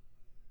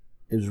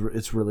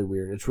 It's really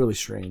weird. It's really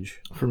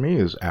strange. For me,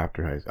 it was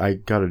after high school. I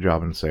got a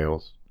job in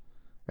sales,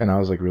 and I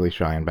was really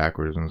shy and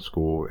backwards in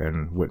school,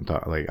 and wouldn't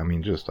talk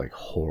just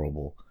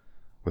horrible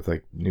with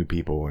new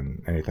people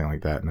and anything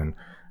like that. And then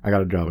I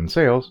got a job in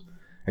sales.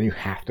 And you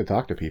have to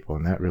talk to people,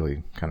 and that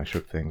really kind of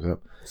shook things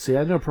up. See, I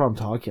had no problem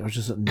talking. I was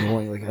just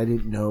annoying. I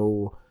didn't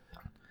know,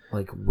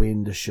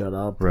 when to shut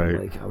up. Right.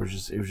 And, it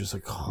was just a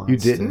constant. You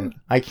didn't?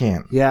 I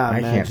can't. Yeah, I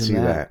can't see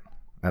that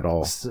at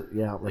all.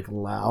 Yeah,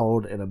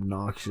 loud and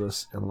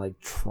obnoxious and,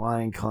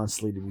 trying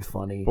constantly to be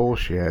funny.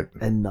 Bullshit.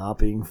 And not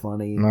being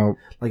funny. No.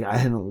 I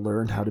hadn't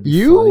learned how to be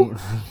You?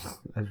 funny.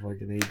 I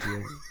fucking hate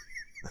you.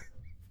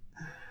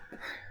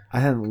 I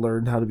hadn't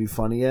learned how to be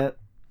funny yet.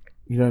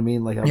 You know what I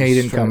mean? You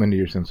didn't come into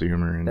your sense of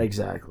humor. And,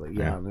 exactly.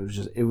 Yeah. And it was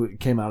it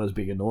came out as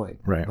being annoying.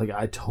 Right.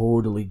 I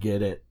totally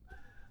get it.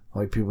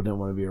 People didn't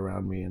want to be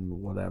around me and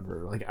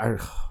whatever.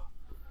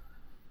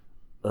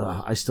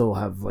 I still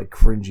have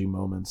cringy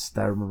moments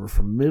that I remember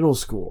from middle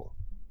school.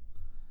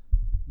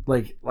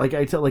 I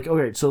tell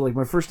okay, so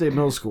my first day of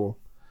middle school,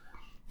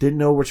 didn't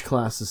know which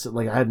classes.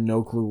 I had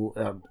no clue.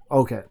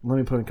 Okay, let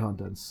me put in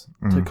context.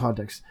 To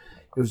context,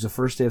 it was the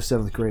first day of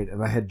 7th grade,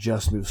 and I had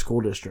just moved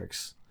school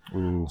districts.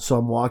 Ooh. So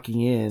I'm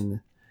walking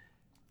in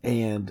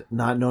and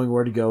not knowing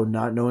where to go,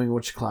 not knowing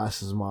which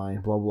class is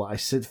mine, blah, blah.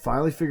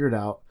 Finally figured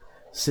out,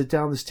 sit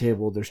down at this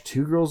table. There's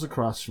 2 girls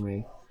across from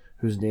me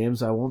whose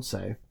names I won't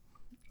say.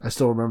 I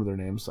still remember their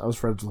names. I was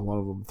friends with one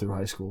of them through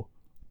high school.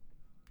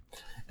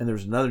 And there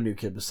was another new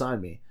kid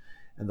beside me.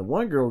 And the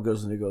one girl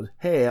goes and goes,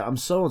 hey, I'm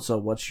so-and-so.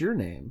 What's your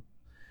name?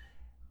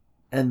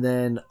 And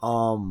then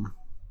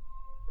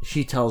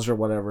she tells her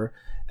whatever.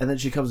 And then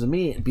she comes to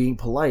me, being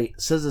polite,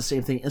 says the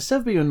same thing. Instead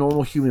of being a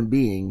normal human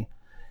being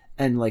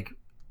and,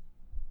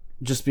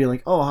 just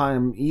being oh, hi,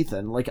 I'm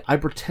Ethan. I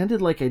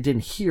pretended I didn't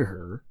hear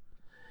her.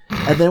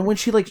 And then when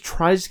she,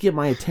 tries to get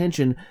my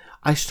attention,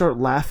 I start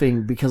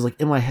laughing because,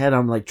 in my head,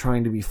 I'm,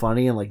 trying to be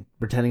funny and,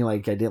 pretending I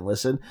didn't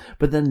listen.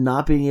 But then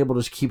not being able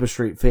to just keep a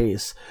straight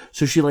face.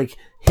 So she,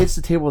 hits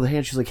the table with her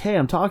hand. She's like, hey,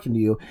 I'm talking to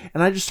you.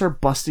 And I just start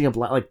busting up,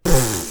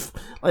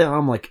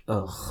 I'm like,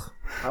 ugh.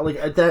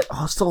 That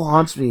still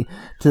haunts me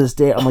to this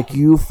day. I'm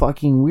you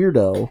fucking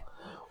weirdo.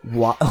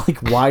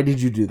 Why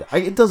did you do that?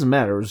 It doesn't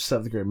matter. It was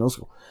 7th grade middle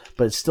school,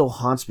 but it still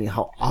haunts me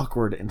how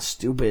awkward and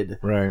stupid.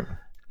 Right.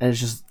 And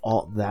it's just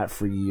all that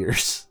for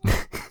years,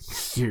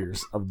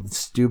 years of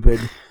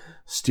stupid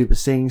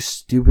saying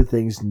stupid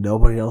things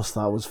nobody else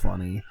thought was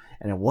funny,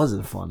 and it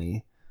wasn't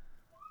funny.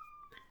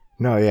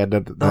 No, yeah,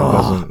 that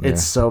doesn't.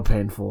 It's so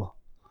painful.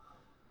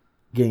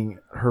 Getting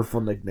hurtful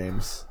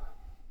nicknames.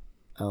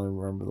 I don't even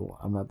remember the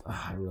one.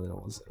 I really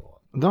don't want to say the one.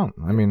 Don't.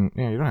 I mean,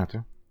 yeah, you don't have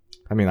to.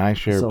 I mean, I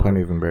share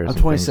plenty of embarrassing.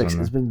 I'm 26. Things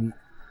on It's been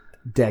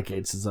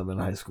decades since I've been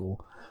in high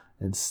school.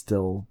 It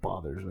still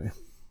bothers me.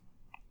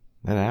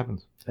 That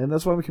happens. And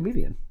that's why I'm a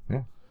comedian.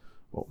 Yeah.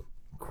 Well,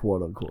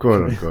 quote unquote.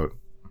 Quote unquote.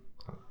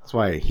 That's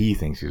why he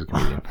thinks he's a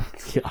comedian.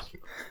 Yeah.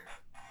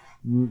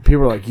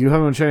 People are like, you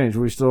haven't changed.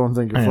 We still don't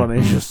think you're funny.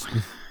 It's just,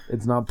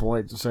 it's not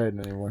polite to say it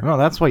anymore. No,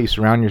 that's why you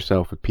surround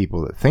yourself with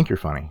people that think you're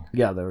funny.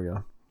 Yeah, there we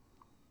go.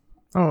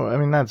 Oh, I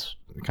mean, that's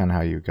kind of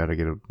how you got to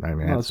get.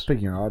 It's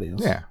picking your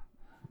audience. Yeah.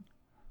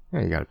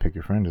 Yeah, you got to pick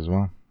your friend as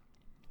well.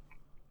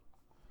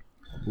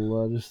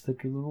 Blood is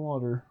thicker than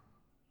water.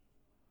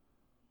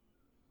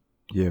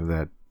 Yeah,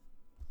 that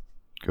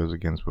goes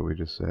against what we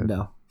just said.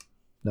 No,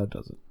 it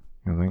doesn't.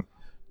 You think?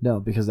 No,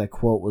 because that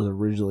quote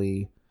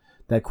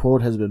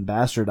has been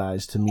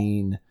bastardized to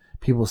mean,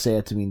 people say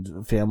it to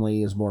mean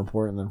family is more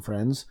important than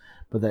friends,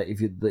 but that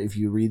if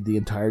you read the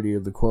entirety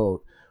of the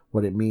quote,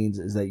 what it means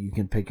is that you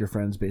can pick your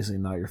friends, basically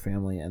not your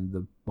family, and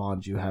the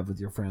bonds you have with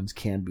your friends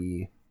can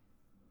be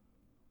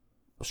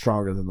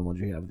stronger than the ones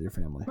you have with your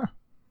family. Huh.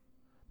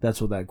 That's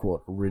what that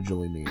quote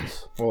originally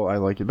means. Well, I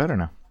like it better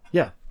now.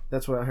 Yeah,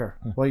 that's what I heard.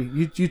 Well,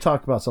 you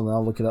talked about something.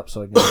 I'll look it up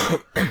so I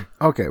can.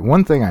 Okay,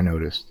 one thing I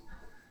noticed,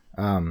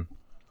 and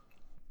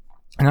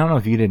I don't know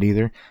if you did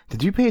either.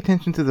 Did you pay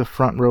attention to the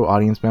front row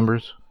audience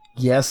members?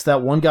 Yes,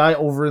 that one guy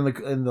over in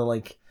the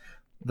like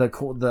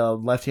the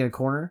left hand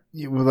corner.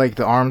 With like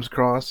the arms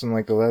crossed and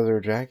like the leather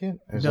jacket.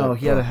 No,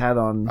 he had a hat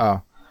on.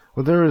 Oh,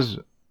 well, there was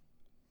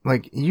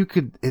like you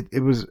could.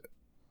 It was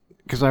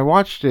because I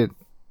watched it.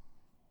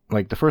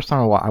 Like the first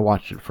time I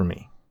watched it for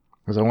me,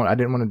 because I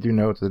didn't want to do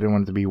notes. I didn't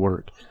want it to be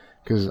work,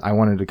 because I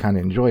wanted to kind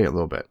of enjoy it a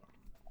little bit.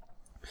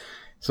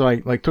 So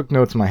I like took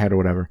notes in my head or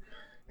whatever,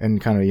 and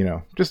kind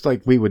of just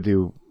like we would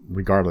do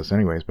regardless,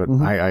 anyways. But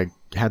I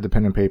had the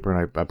pen and paper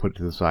and I put it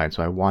to the side.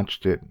 So I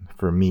watched it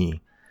for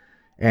me,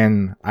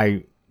 and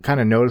I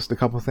kind of noticed a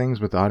couple things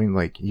with the audience.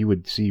 Like you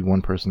would see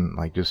one person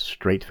like just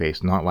straight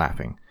faced, not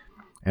laughing,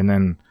 and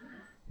then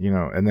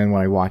when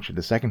I watched it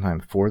the second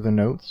time for the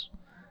notes,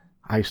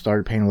 I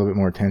started paying a little bit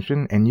more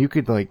attention, and you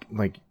could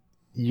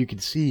you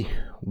could see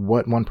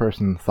what one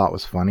person thought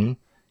was funny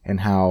and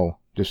how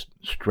just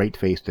straight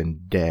faced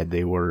and dead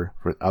they were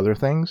for other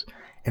things,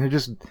 and it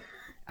just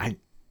I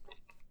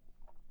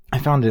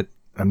found it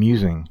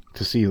amusing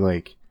to see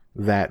like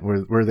that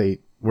where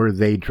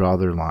they draw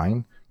their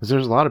line, because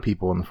there's a lot of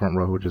people in the front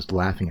row who are just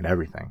laughing at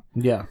everything.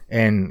 Yeah,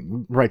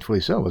 and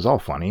rightfully so. It was all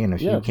funny, and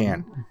if you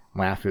can't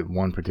laugh at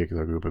one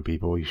particular group of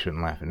people, you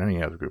shouldn't laugh at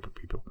any other group of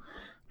people.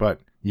 But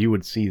you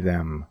would see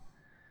them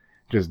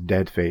just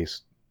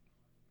dead-faced.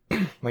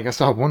 Like, I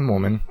saw one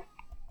woman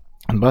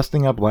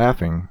busting up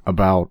laughing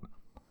about,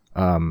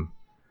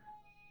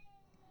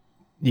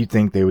 you'd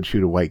think they would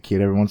shoot a white kid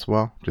every once in a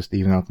while, just to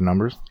even out the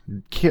numbers.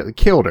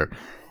 Killed her.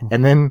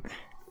 And then,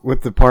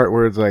 with the part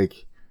where it's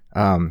like,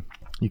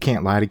 you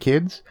can't lie to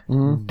kids,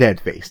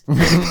 dead-faced.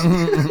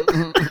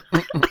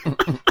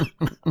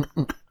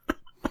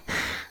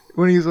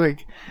 When he's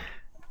like,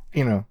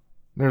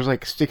 there's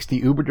like 60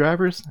 Uber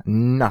drivers,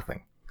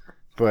 nothing.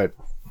 But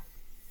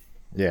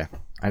yeah,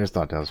 I just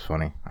thought that was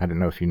funny. I didn't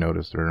know if you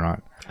noticed it or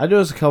not. I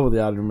noticed a couple of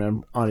the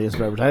audience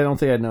members. I don't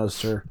think I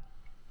noticed her.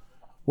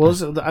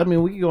 Well, I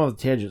mean, we can go on the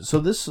tangent. So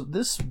this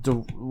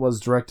was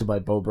directed by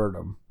Bo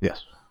Burnham.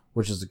 Yes.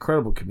 Which is an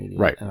incredible comedian.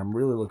 Right. And I'm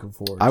really looking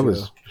forward to it. I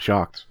was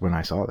shocked when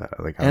I saw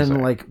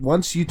that.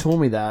 Once you told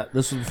me that,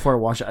 this was before I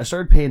watched it, I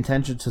started paying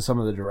attention to some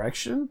of the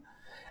direction.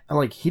 And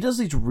like, he does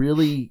these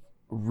really,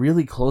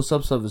 really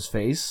close-ups of his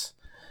face.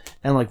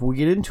 And like, we'll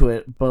get into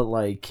it, but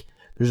like,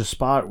 there's a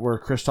spot where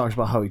Chris talks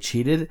about how he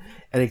cheated,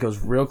 and it goes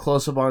real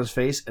close up on his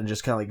face and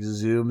just kind of like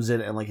zooms in,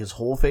 and like his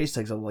whole face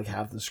takes up like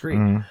half the screen.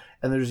 Mm-hmm.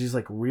 And there's these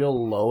like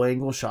real low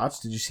angle shots.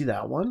 Did you see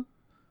that one?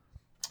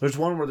 There's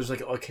one where there's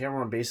like a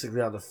camera basically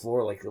on the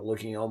floor, like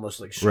looking almost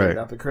like straight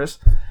up at Chris.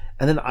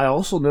 And then I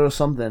also noticed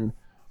something.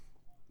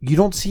 You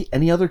don't see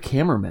any other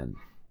cameramen.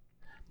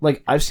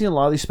 Like, I've seen a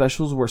lot of these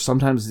specials where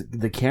sometimes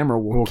the camera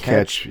will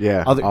catch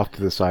off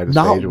to the side of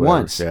not stage. Not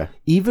once. Yeah.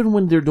 Even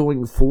when they're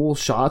doing full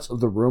shots of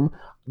the room,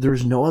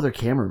 there's no other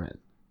cameraman.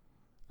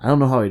 I don't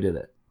know how he did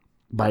it,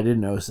 but I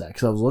didn't notice that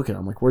because I was looking.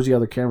 I'm like, where's the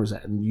other cameras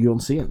at? And you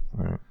don't see them.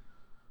 Right.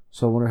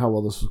 So I wonder how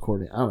well this was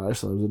coordinated. I don't know. I just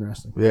thought it was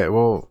interesting. Yeah,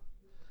 well,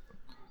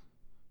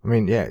 I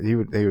mean, yeah,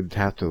 they would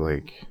have to,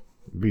 like,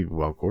 be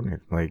well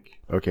coordinated. Like,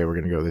 okay, we're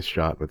going to go this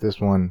shot, but this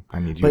one, I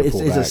need you to pull back.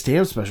 But it's a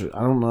stamp special. I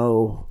don't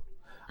know.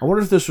 I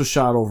wonder if this was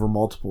shot over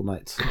multiple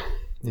nights.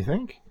 You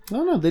think? I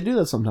don't know. They do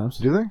that sometimes.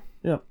 Do they?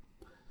 Yeah.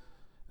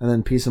 And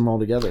then piece them all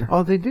together.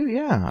 Oh, they do.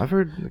 Yeah, I've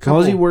heard.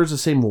 Because he wears the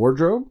same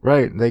wardrobe.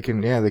 Right. They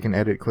can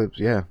edit clips.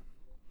 Yeah.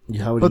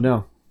 How would you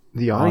know?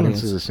 The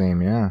audience is the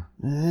same. Yeah.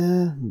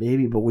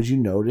 Maybe, but would you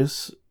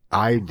notice?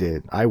 I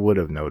did. I would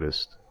have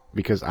noticed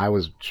because I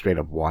was straight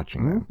up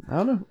watching them. I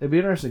don't know. It'd be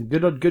interesting.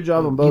 Good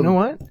job on both. You know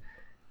what?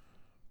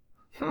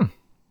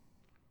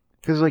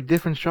 Because like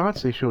different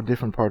shots, they show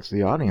different parts of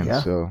the audience.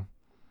 Yeah. So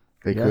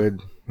They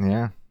could,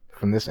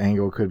 from this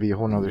angle, it could be a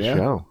whole nother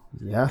show.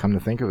 Yeah. Come to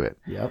think of it.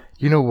 Yep.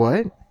 You know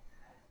what?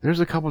 There's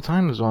a couple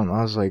times I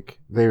was like,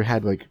 they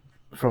had like,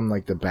 from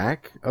like the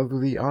back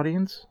of the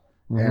audience.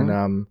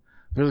 And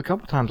there's a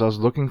couple times I was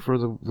looking for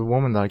the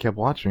woman that I kept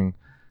watching.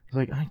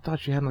 Like, I thought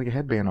she had like a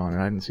headband on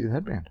and I didn't see the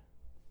headband.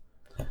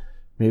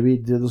 Maybe he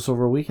did this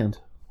over a weekend.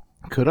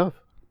 Could have.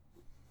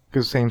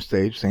 Because same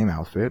stage, same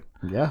outfit.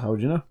 Yeah, how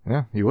would you know?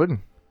 Yeah, you wouldn't.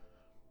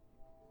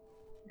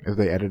 If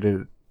they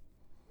edited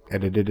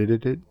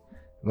it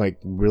like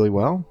really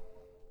well.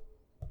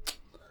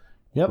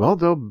 Yep.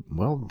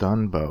 Well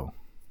done, Bo.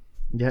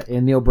 Yeah,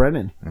 and Neil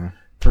Brennan Yeah.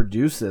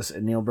 produced this.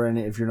 And Neil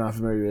Brennan, if you're not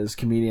familiar with his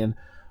comedian,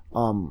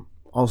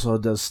 also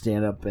does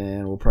stand up,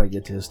 and we'll probably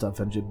get to his stuff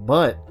eventually.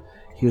 But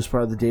he was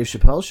part of the Dave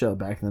Chappelle show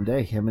back in the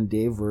day. Him and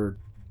Dave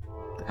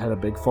had a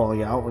big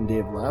falling out when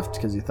Dave left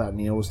because he thought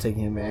Neil was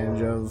taking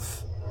advantage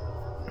of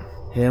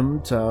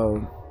him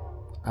to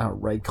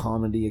outright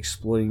comedy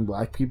exploiting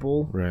black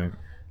people. Right.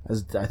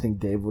 As I think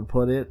Dave would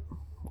put it.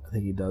 I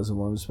think he does in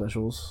one of his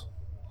specials.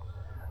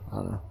 I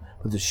don't know.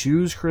 But the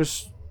shoes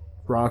Chris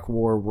Rock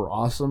wore were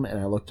awesome, and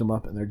I looked them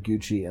up, and they're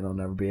Gucci, and I'll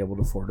never be able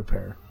to afford a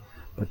pair.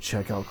 But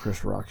check out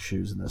Chris Rock's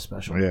shoes in this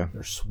special. Yeah.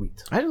 They're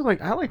sweet. I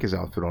like his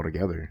outfit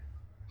altogether.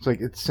 It's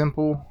like, it's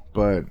simple,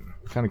 but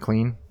kind of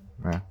clean.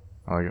 Yeah,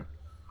 I like it.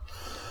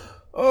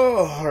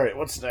 Oh, all right.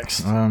 What's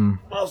next? What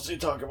else do you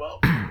talk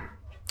about?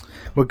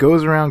 What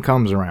goes around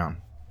comes around.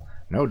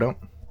 No, don't.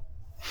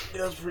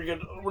 Yeah, that's pretty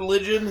good.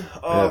 Religion.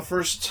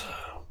 First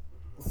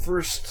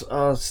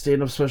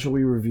stand-up special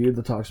we reviewed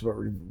that talks about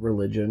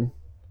religion.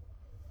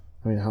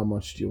 I mean, how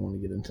much do you want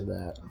to get into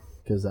that?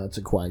 Because that's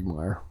a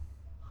quagmire.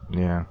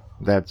 Yeah,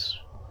 that's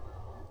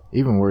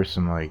even worse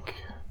than like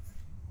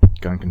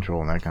gun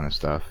control and that kind of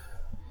stuff.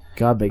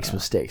 God makes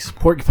mistakes.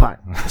 Porcupine.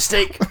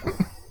 Mistake.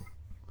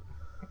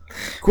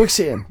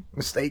 Quicksand.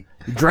 Mistake.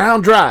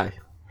 Drown dry.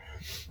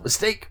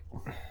 Mistake.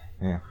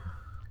 Yeah.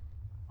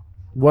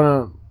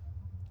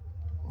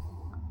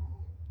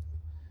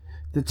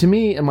 To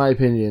me, in my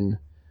opinion,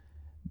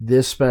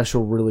 this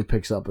special really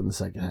picks up in the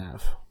second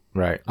half.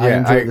 Right. I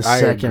enjoyed the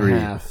second agree.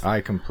 half.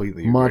 I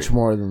completely agree. Much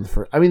more than the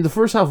first. I mean, the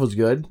first half was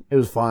good. It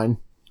was fine.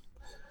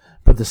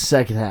 But the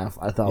second half,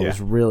 I thought,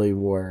 was really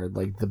where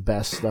like the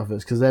best stuff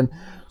is. Because then,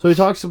 so he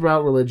talks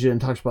about religion,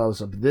 talks about all this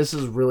stuff. But this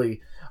is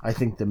really, I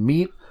think, the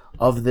meat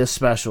of this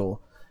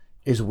special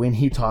is when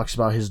he talks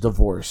about his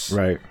divorce.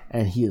 Right.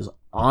 And he is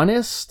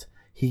honest.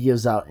 He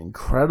gives out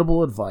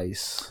incredible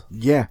advice.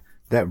 Yeah.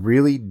 That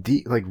really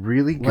deep, like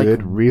really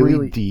good,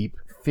 really deep.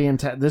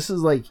 Fantastic. This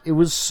is like, it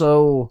was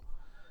so,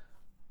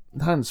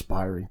 not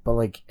inspiring, but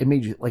like, it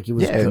made you, like, it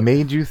was. Yeah, it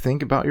made you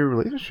think about your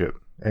relationship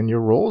and your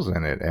roles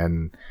in it.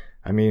 And,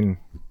 I mean,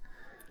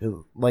 I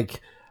didn't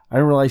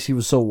realize he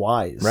was so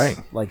wise. Right.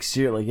 Like,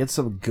 seriously, like, it's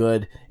some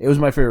good. It was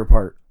my favorite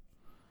part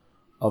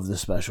of the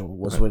special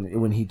was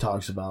when he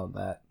talks about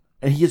that,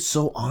 and he gets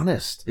so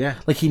honest. Yeah.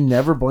 Like, he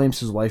never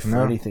blames his wife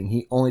for anything.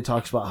 He only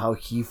talks about how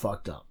he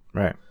fucked up.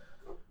 Right.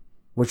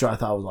 Which I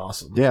thought was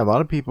awesome. Yeah, a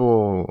lot of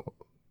people,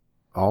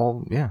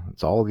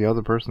 it's all the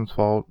other person's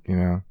fault. You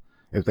know,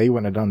 if they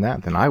wouldn't have done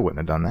that, then I wouldn't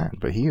have done that.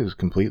 But he is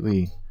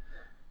completely,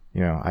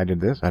 you know, I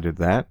did this, I did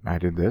that, I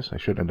did this, I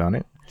shouldn't have done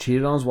it.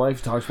 Cheated on his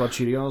wife. Talks about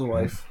cheating on his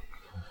wife.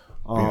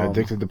 Being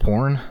addicted to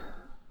porn.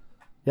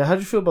 Yeah, how'd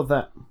you feel about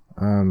that?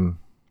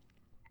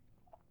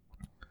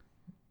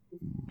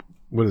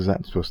 What is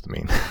that supposed to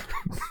mean?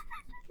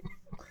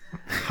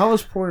 How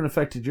has porn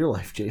affected your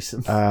life,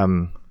 Jason?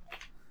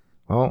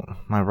 Well,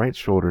 my right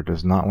shoulder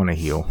does not want to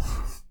heal.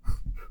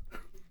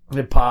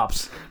 It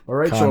pops. My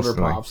right shoulder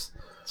Constantly. pops.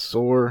 It's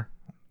sore.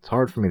 It's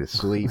hard for me to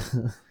sleep.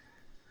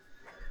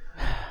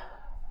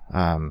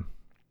 I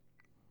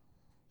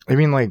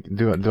mean, like,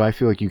 do I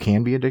feel like you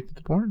can be addicted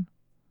to porn?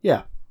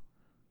 Yeah.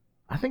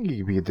 I think you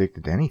could be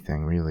addicted to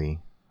anything, really.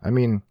 I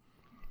mean,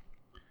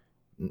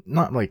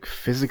 not like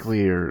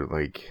physically or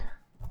like,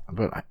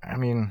 but I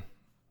mean,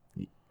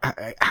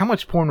 how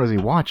much porn was he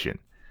watching?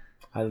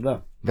 I don't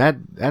know.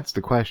 That's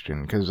the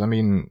question, because I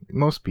mean,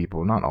 most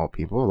people, not all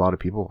people, a lot of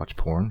people watch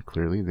porn.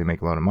 Clearly, they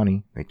make a lot of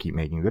money. They keep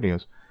making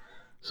videos,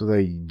 so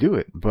they do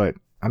it. But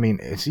I mean,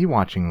 is he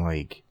watching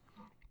like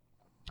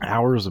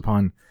hours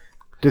upon?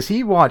 Does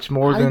he watch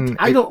more than?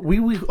 I don't. We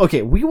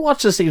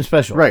watch the same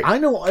special. Right. I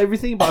know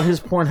everything about his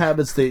porn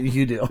habits that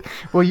you do.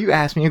 Well, you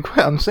asked me a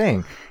question. I'm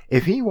saying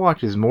if he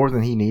watches more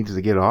than he needs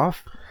to get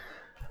off.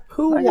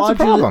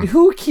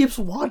 Who keeps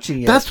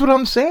watching it? That's what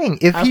I'm saying.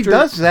 If he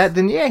does that,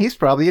 then yeah, he's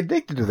probably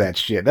addicted to that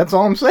shit. That's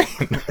all I'm saying.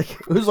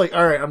 Who's like,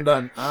 all right, I'm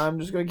done. I'm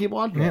just gonna keep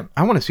watching it.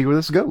 I want to see where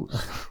this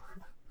goes.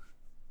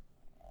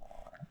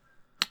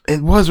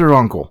 It was her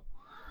uncle.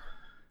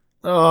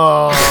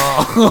 Oh.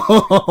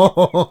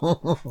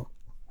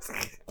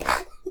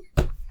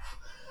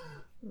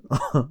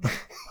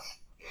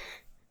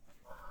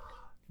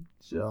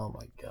 Oh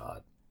my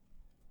god.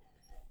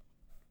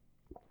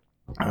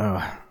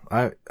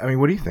 I mean,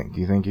 what do you think?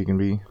 Do you think you can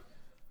be?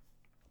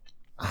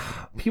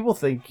 People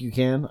think you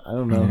can. I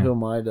don't know. Who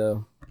am I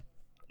to?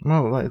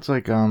 No, it's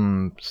like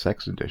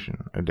sex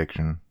addiction.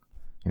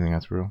 You think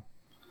that's real?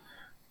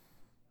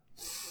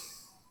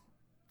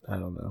 I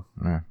don't know.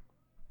 Yeah.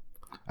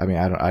 I mean,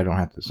 I don't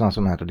have to. It's not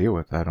something I have to deal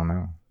with. I don't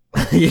know.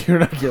 You're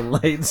not getting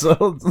laid, so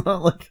it's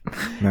not like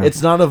No.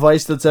 it's not a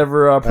vice that's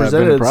ever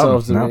presented problem,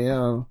 itself to no. me.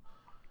 Yeah.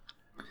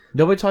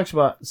 Nobody talks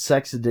about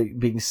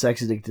being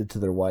sex addicted to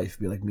their wife.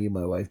 Be like, me and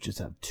my wife just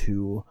have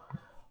too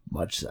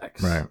much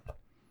sex. Right.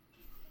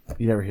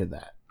 You never hear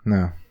that.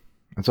 No.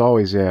 It's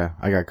always, I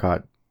got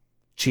caught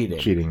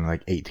Cheating.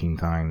 like 18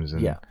 times.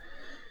 And Yeah.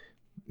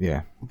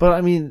 Yeah. But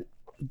I mean,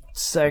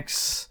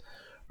 sex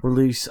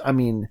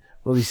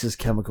releases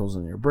chemicals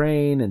in your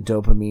brain and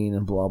dopamine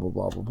and blah, blah,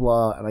 blah, blah,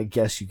 blah. And I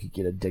guess you could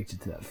get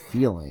addicted to that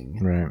feeling.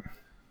 Right.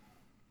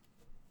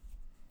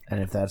 And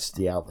if that's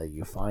the outlet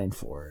you find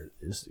for it,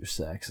 is through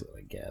sex, then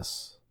I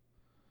guess.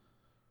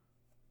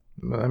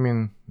 But I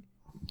mean,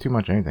 too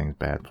much anything is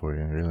bad for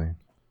you, really.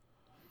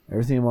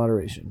 Everything in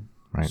moderation.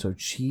 Right. So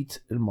cheat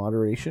in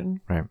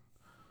moderation. Right.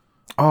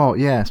 Oh,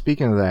 yeah.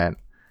 Speaking of that,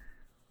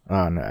 no,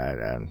 I'm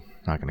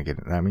not going to get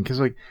into that. I mean, because,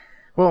 like,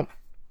 well,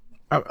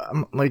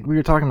 I'm, like we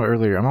were talking about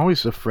earlier, I'm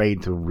always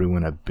afraid to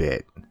ruin a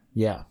bit.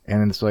 Yeah.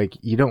 And it's like,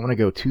 you don't want to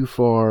go too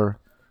far,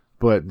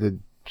 but the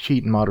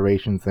cheat in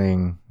moderation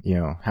thing,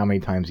 how many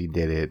times he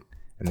did it.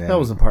 And then, That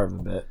wasn't part of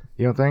the bit.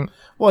 You don't think?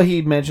 Well,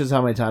 he mentions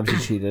how many times he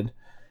cheated,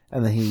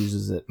 and then he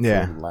uses it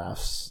Yeah. for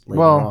laughs later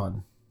Well,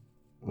 on.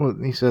 Well,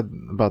 he said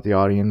about the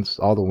audience,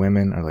 all the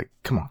women are like,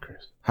 come on,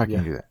 Chris, how can Yeah.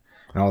 you do that?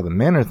 And all the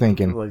men are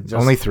thinking, Like, just-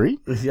 only 3?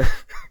 Yeah.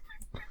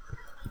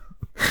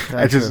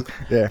 I just,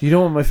 yeah. You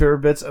know one of my favorite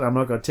bits, and I'm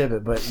not going to tip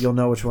it, but you'll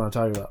know which one I'm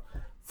talking about.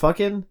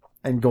 Fucking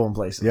and going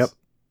places. Yep.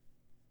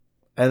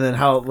 And then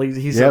how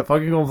he said, Yep.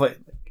 fucking going places.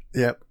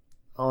 Yep.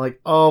 I'm like,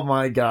 oh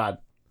my God.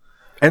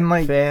 And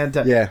like,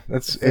 Fantastic. yeah,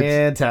 it's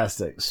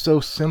Fantastic. so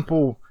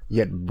simple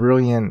yet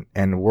brilliant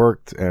and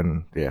worked,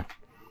 and yeah.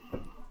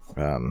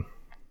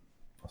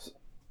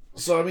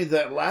 So, I mean,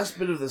 that last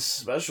bit of this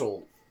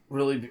special,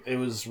 it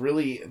was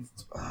really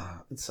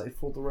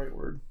insightful, the right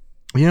word.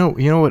 You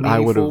know what I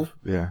would Meaningful. have,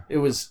 yeah. It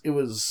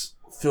was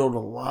filled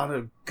with a lot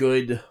of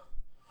good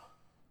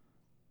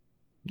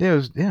Yeah, it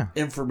was, yeah.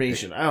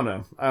 information. I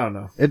don't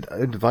know.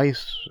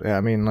 Advice,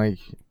 I mean, like,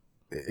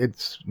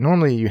 it's,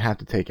 normally you have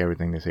to take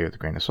everything they say with a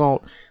grain of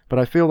salt, but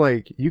I feel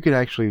like you could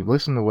actually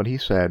listen to what he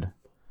said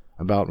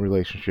about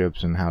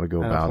relationships and how to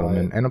go And about apply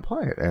them it. and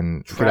apply it.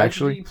 And it could Tragedy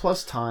actually,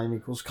 plus time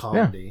equals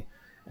comedy.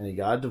 And he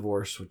got a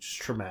divorce, which is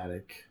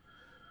traumatic,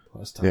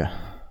 plus time yeah.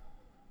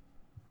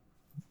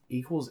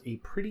 equals a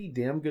pretty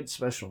damn good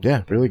special.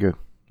 Yeah, really good.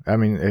 I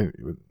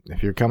mean,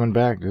 if you're coming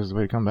back, this is the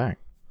way to come back.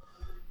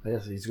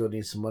 Yes, he's going to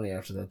need some money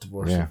after that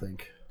divorce, Yeah. I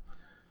think.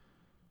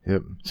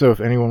 Yep. So if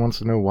anyone wants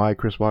to know why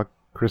Chris Rock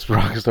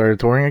started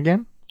touring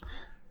again,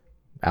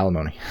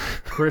 alimony.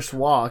 Chris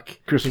Walk,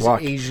 Chris his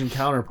Walk. Asian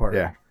counterpart.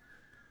 Yeah.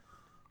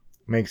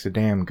 Makes a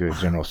damn good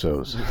General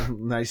So's.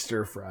 Nice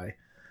stir fry.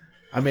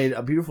 I made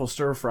a beautiful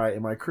stir fry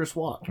in my Chris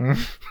Walk.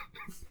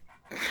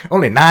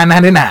 Only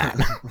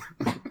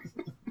 $9.99.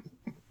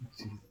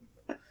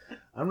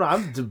 I'm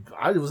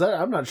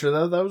not sure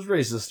that was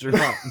racist or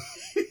not.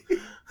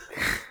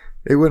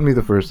 It wouldn't be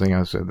the first thing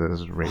I said that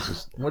is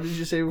racist. What did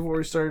you say before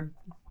we started?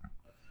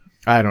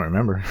 I don't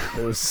remember.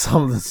 It was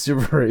something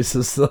super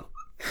racist though.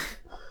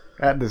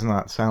 That does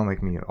not sound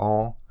like me at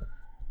all.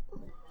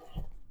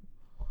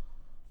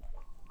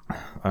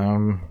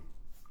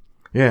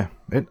 Yeah,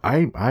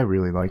 I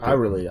really liked it.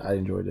 I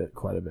enjoyed it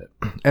quite a bit.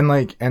 And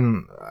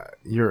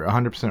you're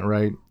 100%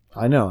 right.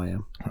 I know I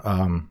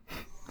am.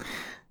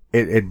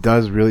 It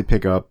does really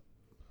pick up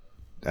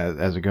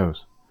as it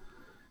goes.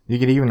 You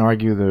could even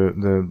argue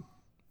the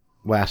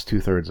last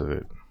 2/3 of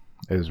it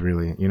is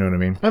really, you know what I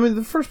mean? I mean,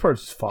 the first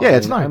part's fine. Yeah,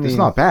 it's not I mean, it's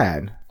not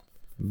bad,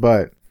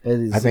 but It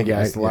is, I think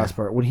the last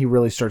part when he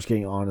really starts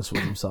getting honest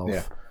with himself.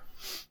 Yeah.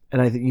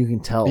 And I think you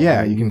can tell.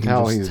 yeah, I mean, you can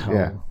tell just he's tell.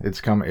 yeah, it's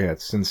coming. Yeah,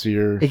 it's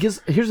sincere. Here's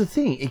the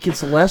thing. It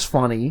gets less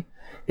funny.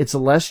 It's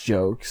less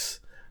jokes,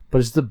 but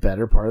it's the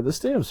better part of the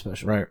stand-up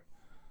special. Right.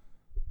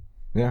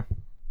 Yeah.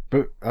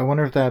 But I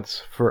wonder if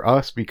that's for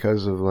us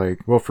because of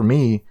for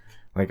me,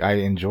 I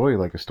enjoy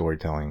a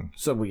storytelling.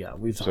 So we've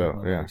talked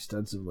about it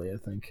extensively, I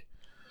think.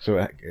 So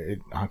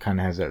it kind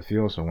of has that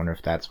feel. So I wonder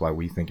if that's why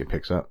we think it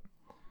picks up.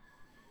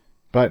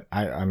 But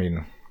I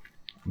mean,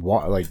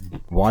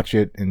 watch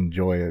it,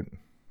 enjoy it,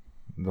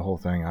 the whole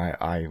thing.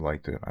 I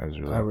liked it. I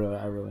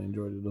really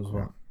enjoyed it as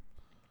well.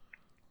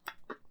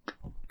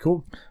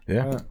 Cool.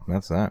 Yeah, All right.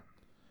 that's that.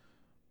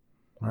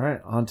 All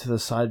right, on to the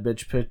side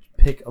bitch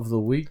pick of the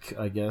week,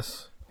 I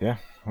guess. Yeah.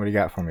 What do you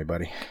got for me,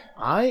 buddy?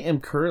 I am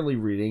currently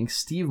reading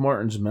Steve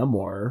Martin's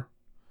memoir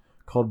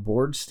called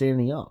Bored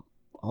Standing Up,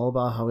 all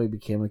about how he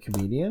became a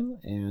comedian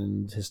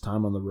and his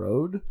time on the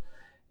road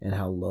and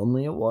how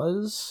lonely it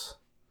was.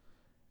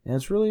 And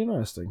it's really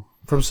interesting.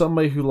 From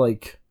somebody who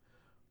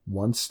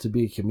wants to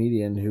be a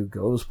comedian who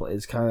goes play,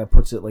 it kind of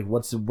puts it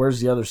where's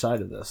the other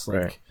side of this?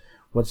 Right.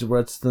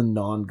 What's the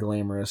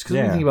non-glamorous? Because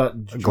when you think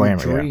about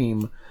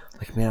dream,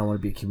 man, I want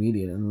to be a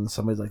comedian, and then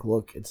somebody's like,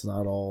 look, it's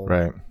not all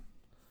Right.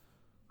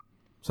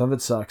 Some of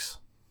it sucks.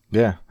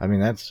 Yeah, I mean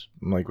that's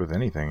with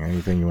anything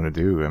you want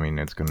to do. I mean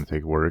it's going to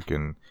take work,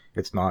 and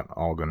it's not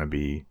all going to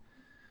be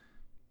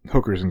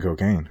hookers and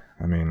cocaine.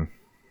 I mean,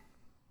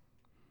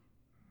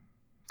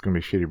 it's gonna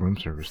be shitty room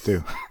service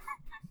too.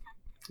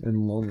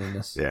 And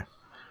loneliness. Yeah.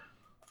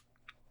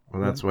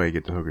 Well, that's why you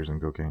get the hookers and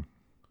cocaine.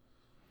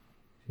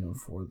 You know,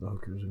 for the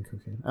hookers and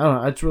cocaine. I don't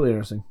know. It's really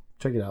interesting.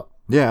 Check it out.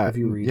 Yeah. If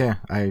you read. Yeah,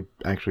 I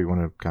actually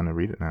want to kind of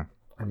read it now.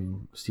 I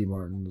mean, Steve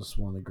Martin's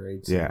one of the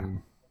greats. Yeah. I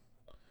mean,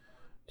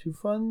 two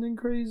fun and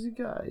crazy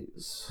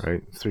guys.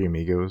 Right? Three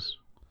Amigos.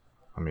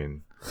 I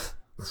mean,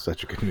 it's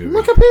such a good movie.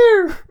 Look up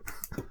here!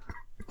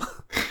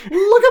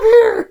 Look up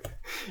here!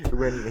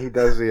 When he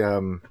does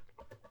the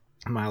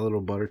My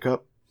Little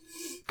Buttercup.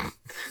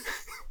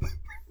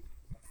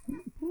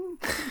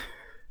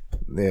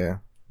 Yeah.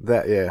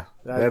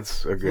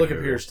 That's a good Look up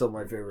movie. here is still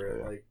my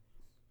favorite. Like,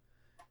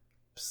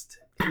 psst,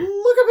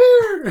 look up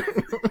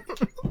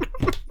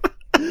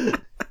here!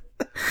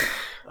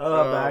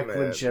 Back when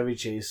man. Chevy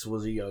Chase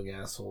was a young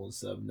asshole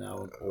instead of now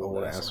an old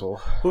Old asshole.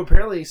 asshole. Who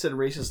apparently said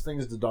racist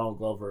things to Donald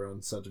Glover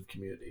on set of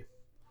Community.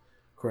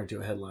 According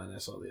to a headline I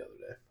saw the other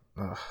day.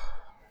 Ugh,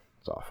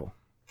 it's awful.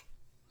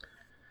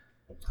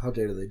 How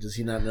dare they? Does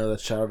he not know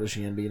that's Childish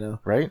Gambino?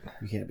 Right?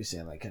 You can't be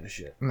saying that kind of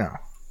shit. No.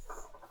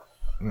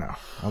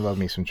 I love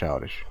me some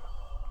Childish.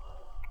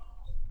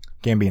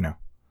 Gambino.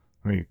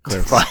 Let me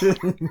clarify.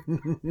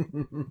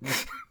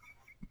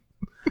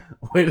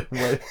 Wait.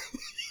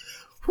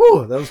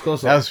 Whew, that was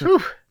close.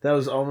 That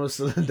was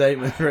almost an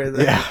indictment right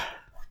there. yeah.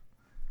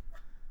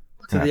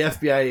 To the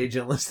FBI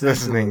agent listed.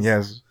 That's the thing,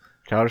 yes.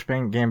 Childish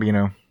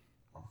Gambino.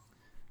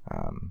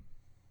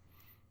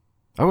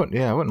 I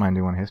wouldn't mind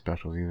doing one of his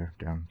specials either,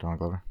 Donald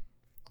Glover.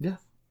 Yeah.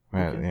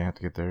 Okay. Yeah, have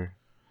to get there.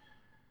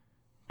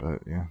 But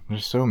yeah,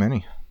 there's so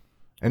many.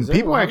 And Is there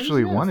people one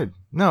actually of these? wanted.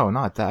 No,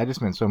 not that. I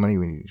just meant so many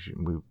we need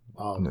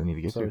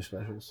to get sorry, to.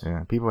 specials.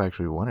 Yeah, people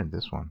actually wanted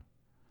this one,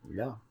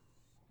 Yeah.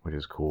 which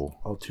is cool.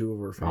 All two of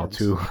our fans. All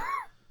two.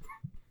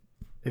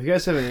 If you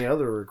guys have any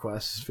other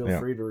requests, feel Yeah.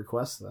 free to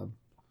request them.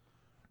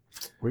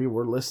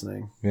 We're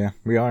listening. Yeah,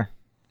 we are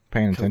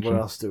paying 'Cause attention.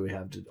 what else do we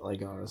have to,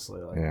 like,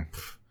 honestly? Like, Yeah.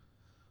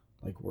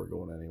 like we're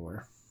going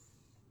anywhere.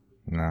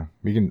 No,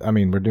 we can. I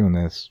mean, we're doing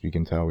this. You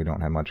can tell we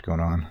don't have much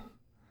going on.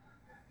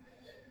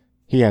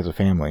 He has a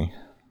family.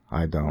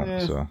 I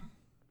don't. So.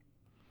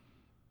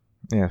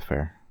 Yeah,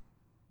 fair.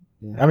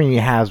 Yeah. I mean, he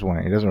has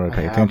one. He doesn't really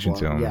pay I have attention one.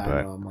 to him, Yeah, but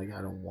I know. I'm like,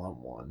 I don't want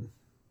one.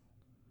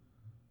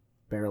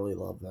 Barely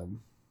love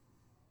them.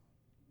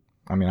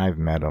 I mean, I've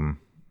met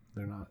him.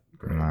 They're not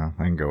great. No,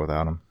 I can go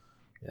without him.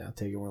 Yeah,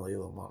 take it or leave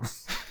them on.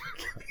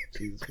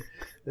 Jesus.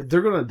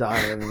 They're gonna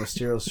die in a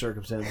mysterious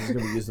circumstance. It's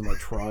gonna be used in my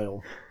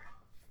trial.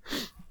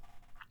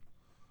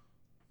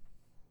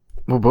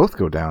 We'll both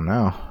go down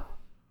now.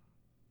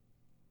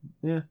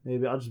 Yeah,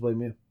 maybe I'll just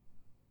blame you.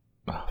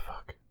 Oh,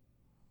 fuck.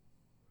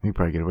 You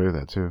probably get away with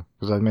that, too.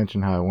 Because I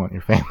mentioned how I want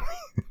your family.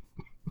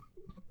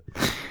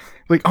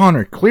 Like,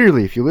 Honor,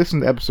 clearly, if you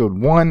listen to episode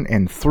 1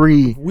 and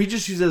 3... We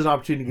just use it as an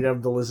opportunity to get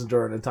them to listen to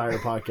our entire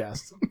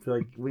podcast. I feel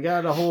like we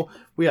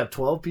have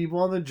 12 people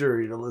on the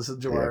jury to listen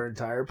to our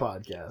entire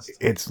podcast.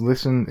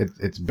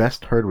 It's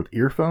best heard with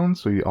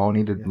earphones, so you all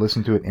need to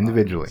listen to it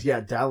individually.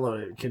 Yeah,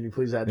 download it. Can you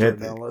please add to our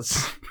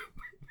downloads?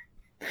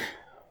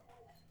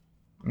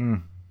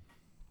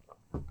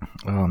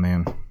 Oh,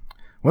 man.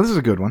 Well, this is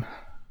a good one.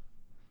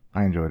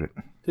 I enjoyed it.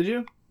 Did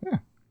you? Yeah,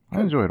 I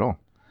enjoy it all.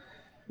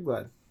 I'm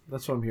glad.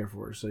 That's what I'm here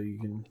for, so you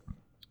can...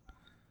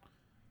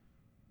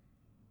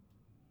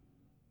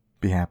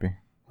 Be happy.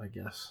 I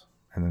guess.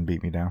 And then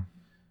beat me down.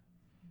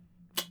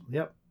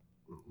 Yep.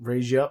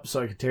 Raise you up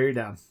so I can tear you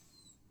down.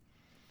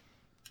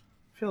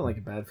 Feeling like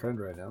a bad friend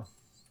right now.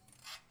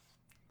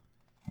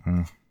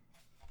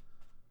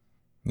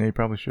 Yeah, you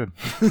probably should.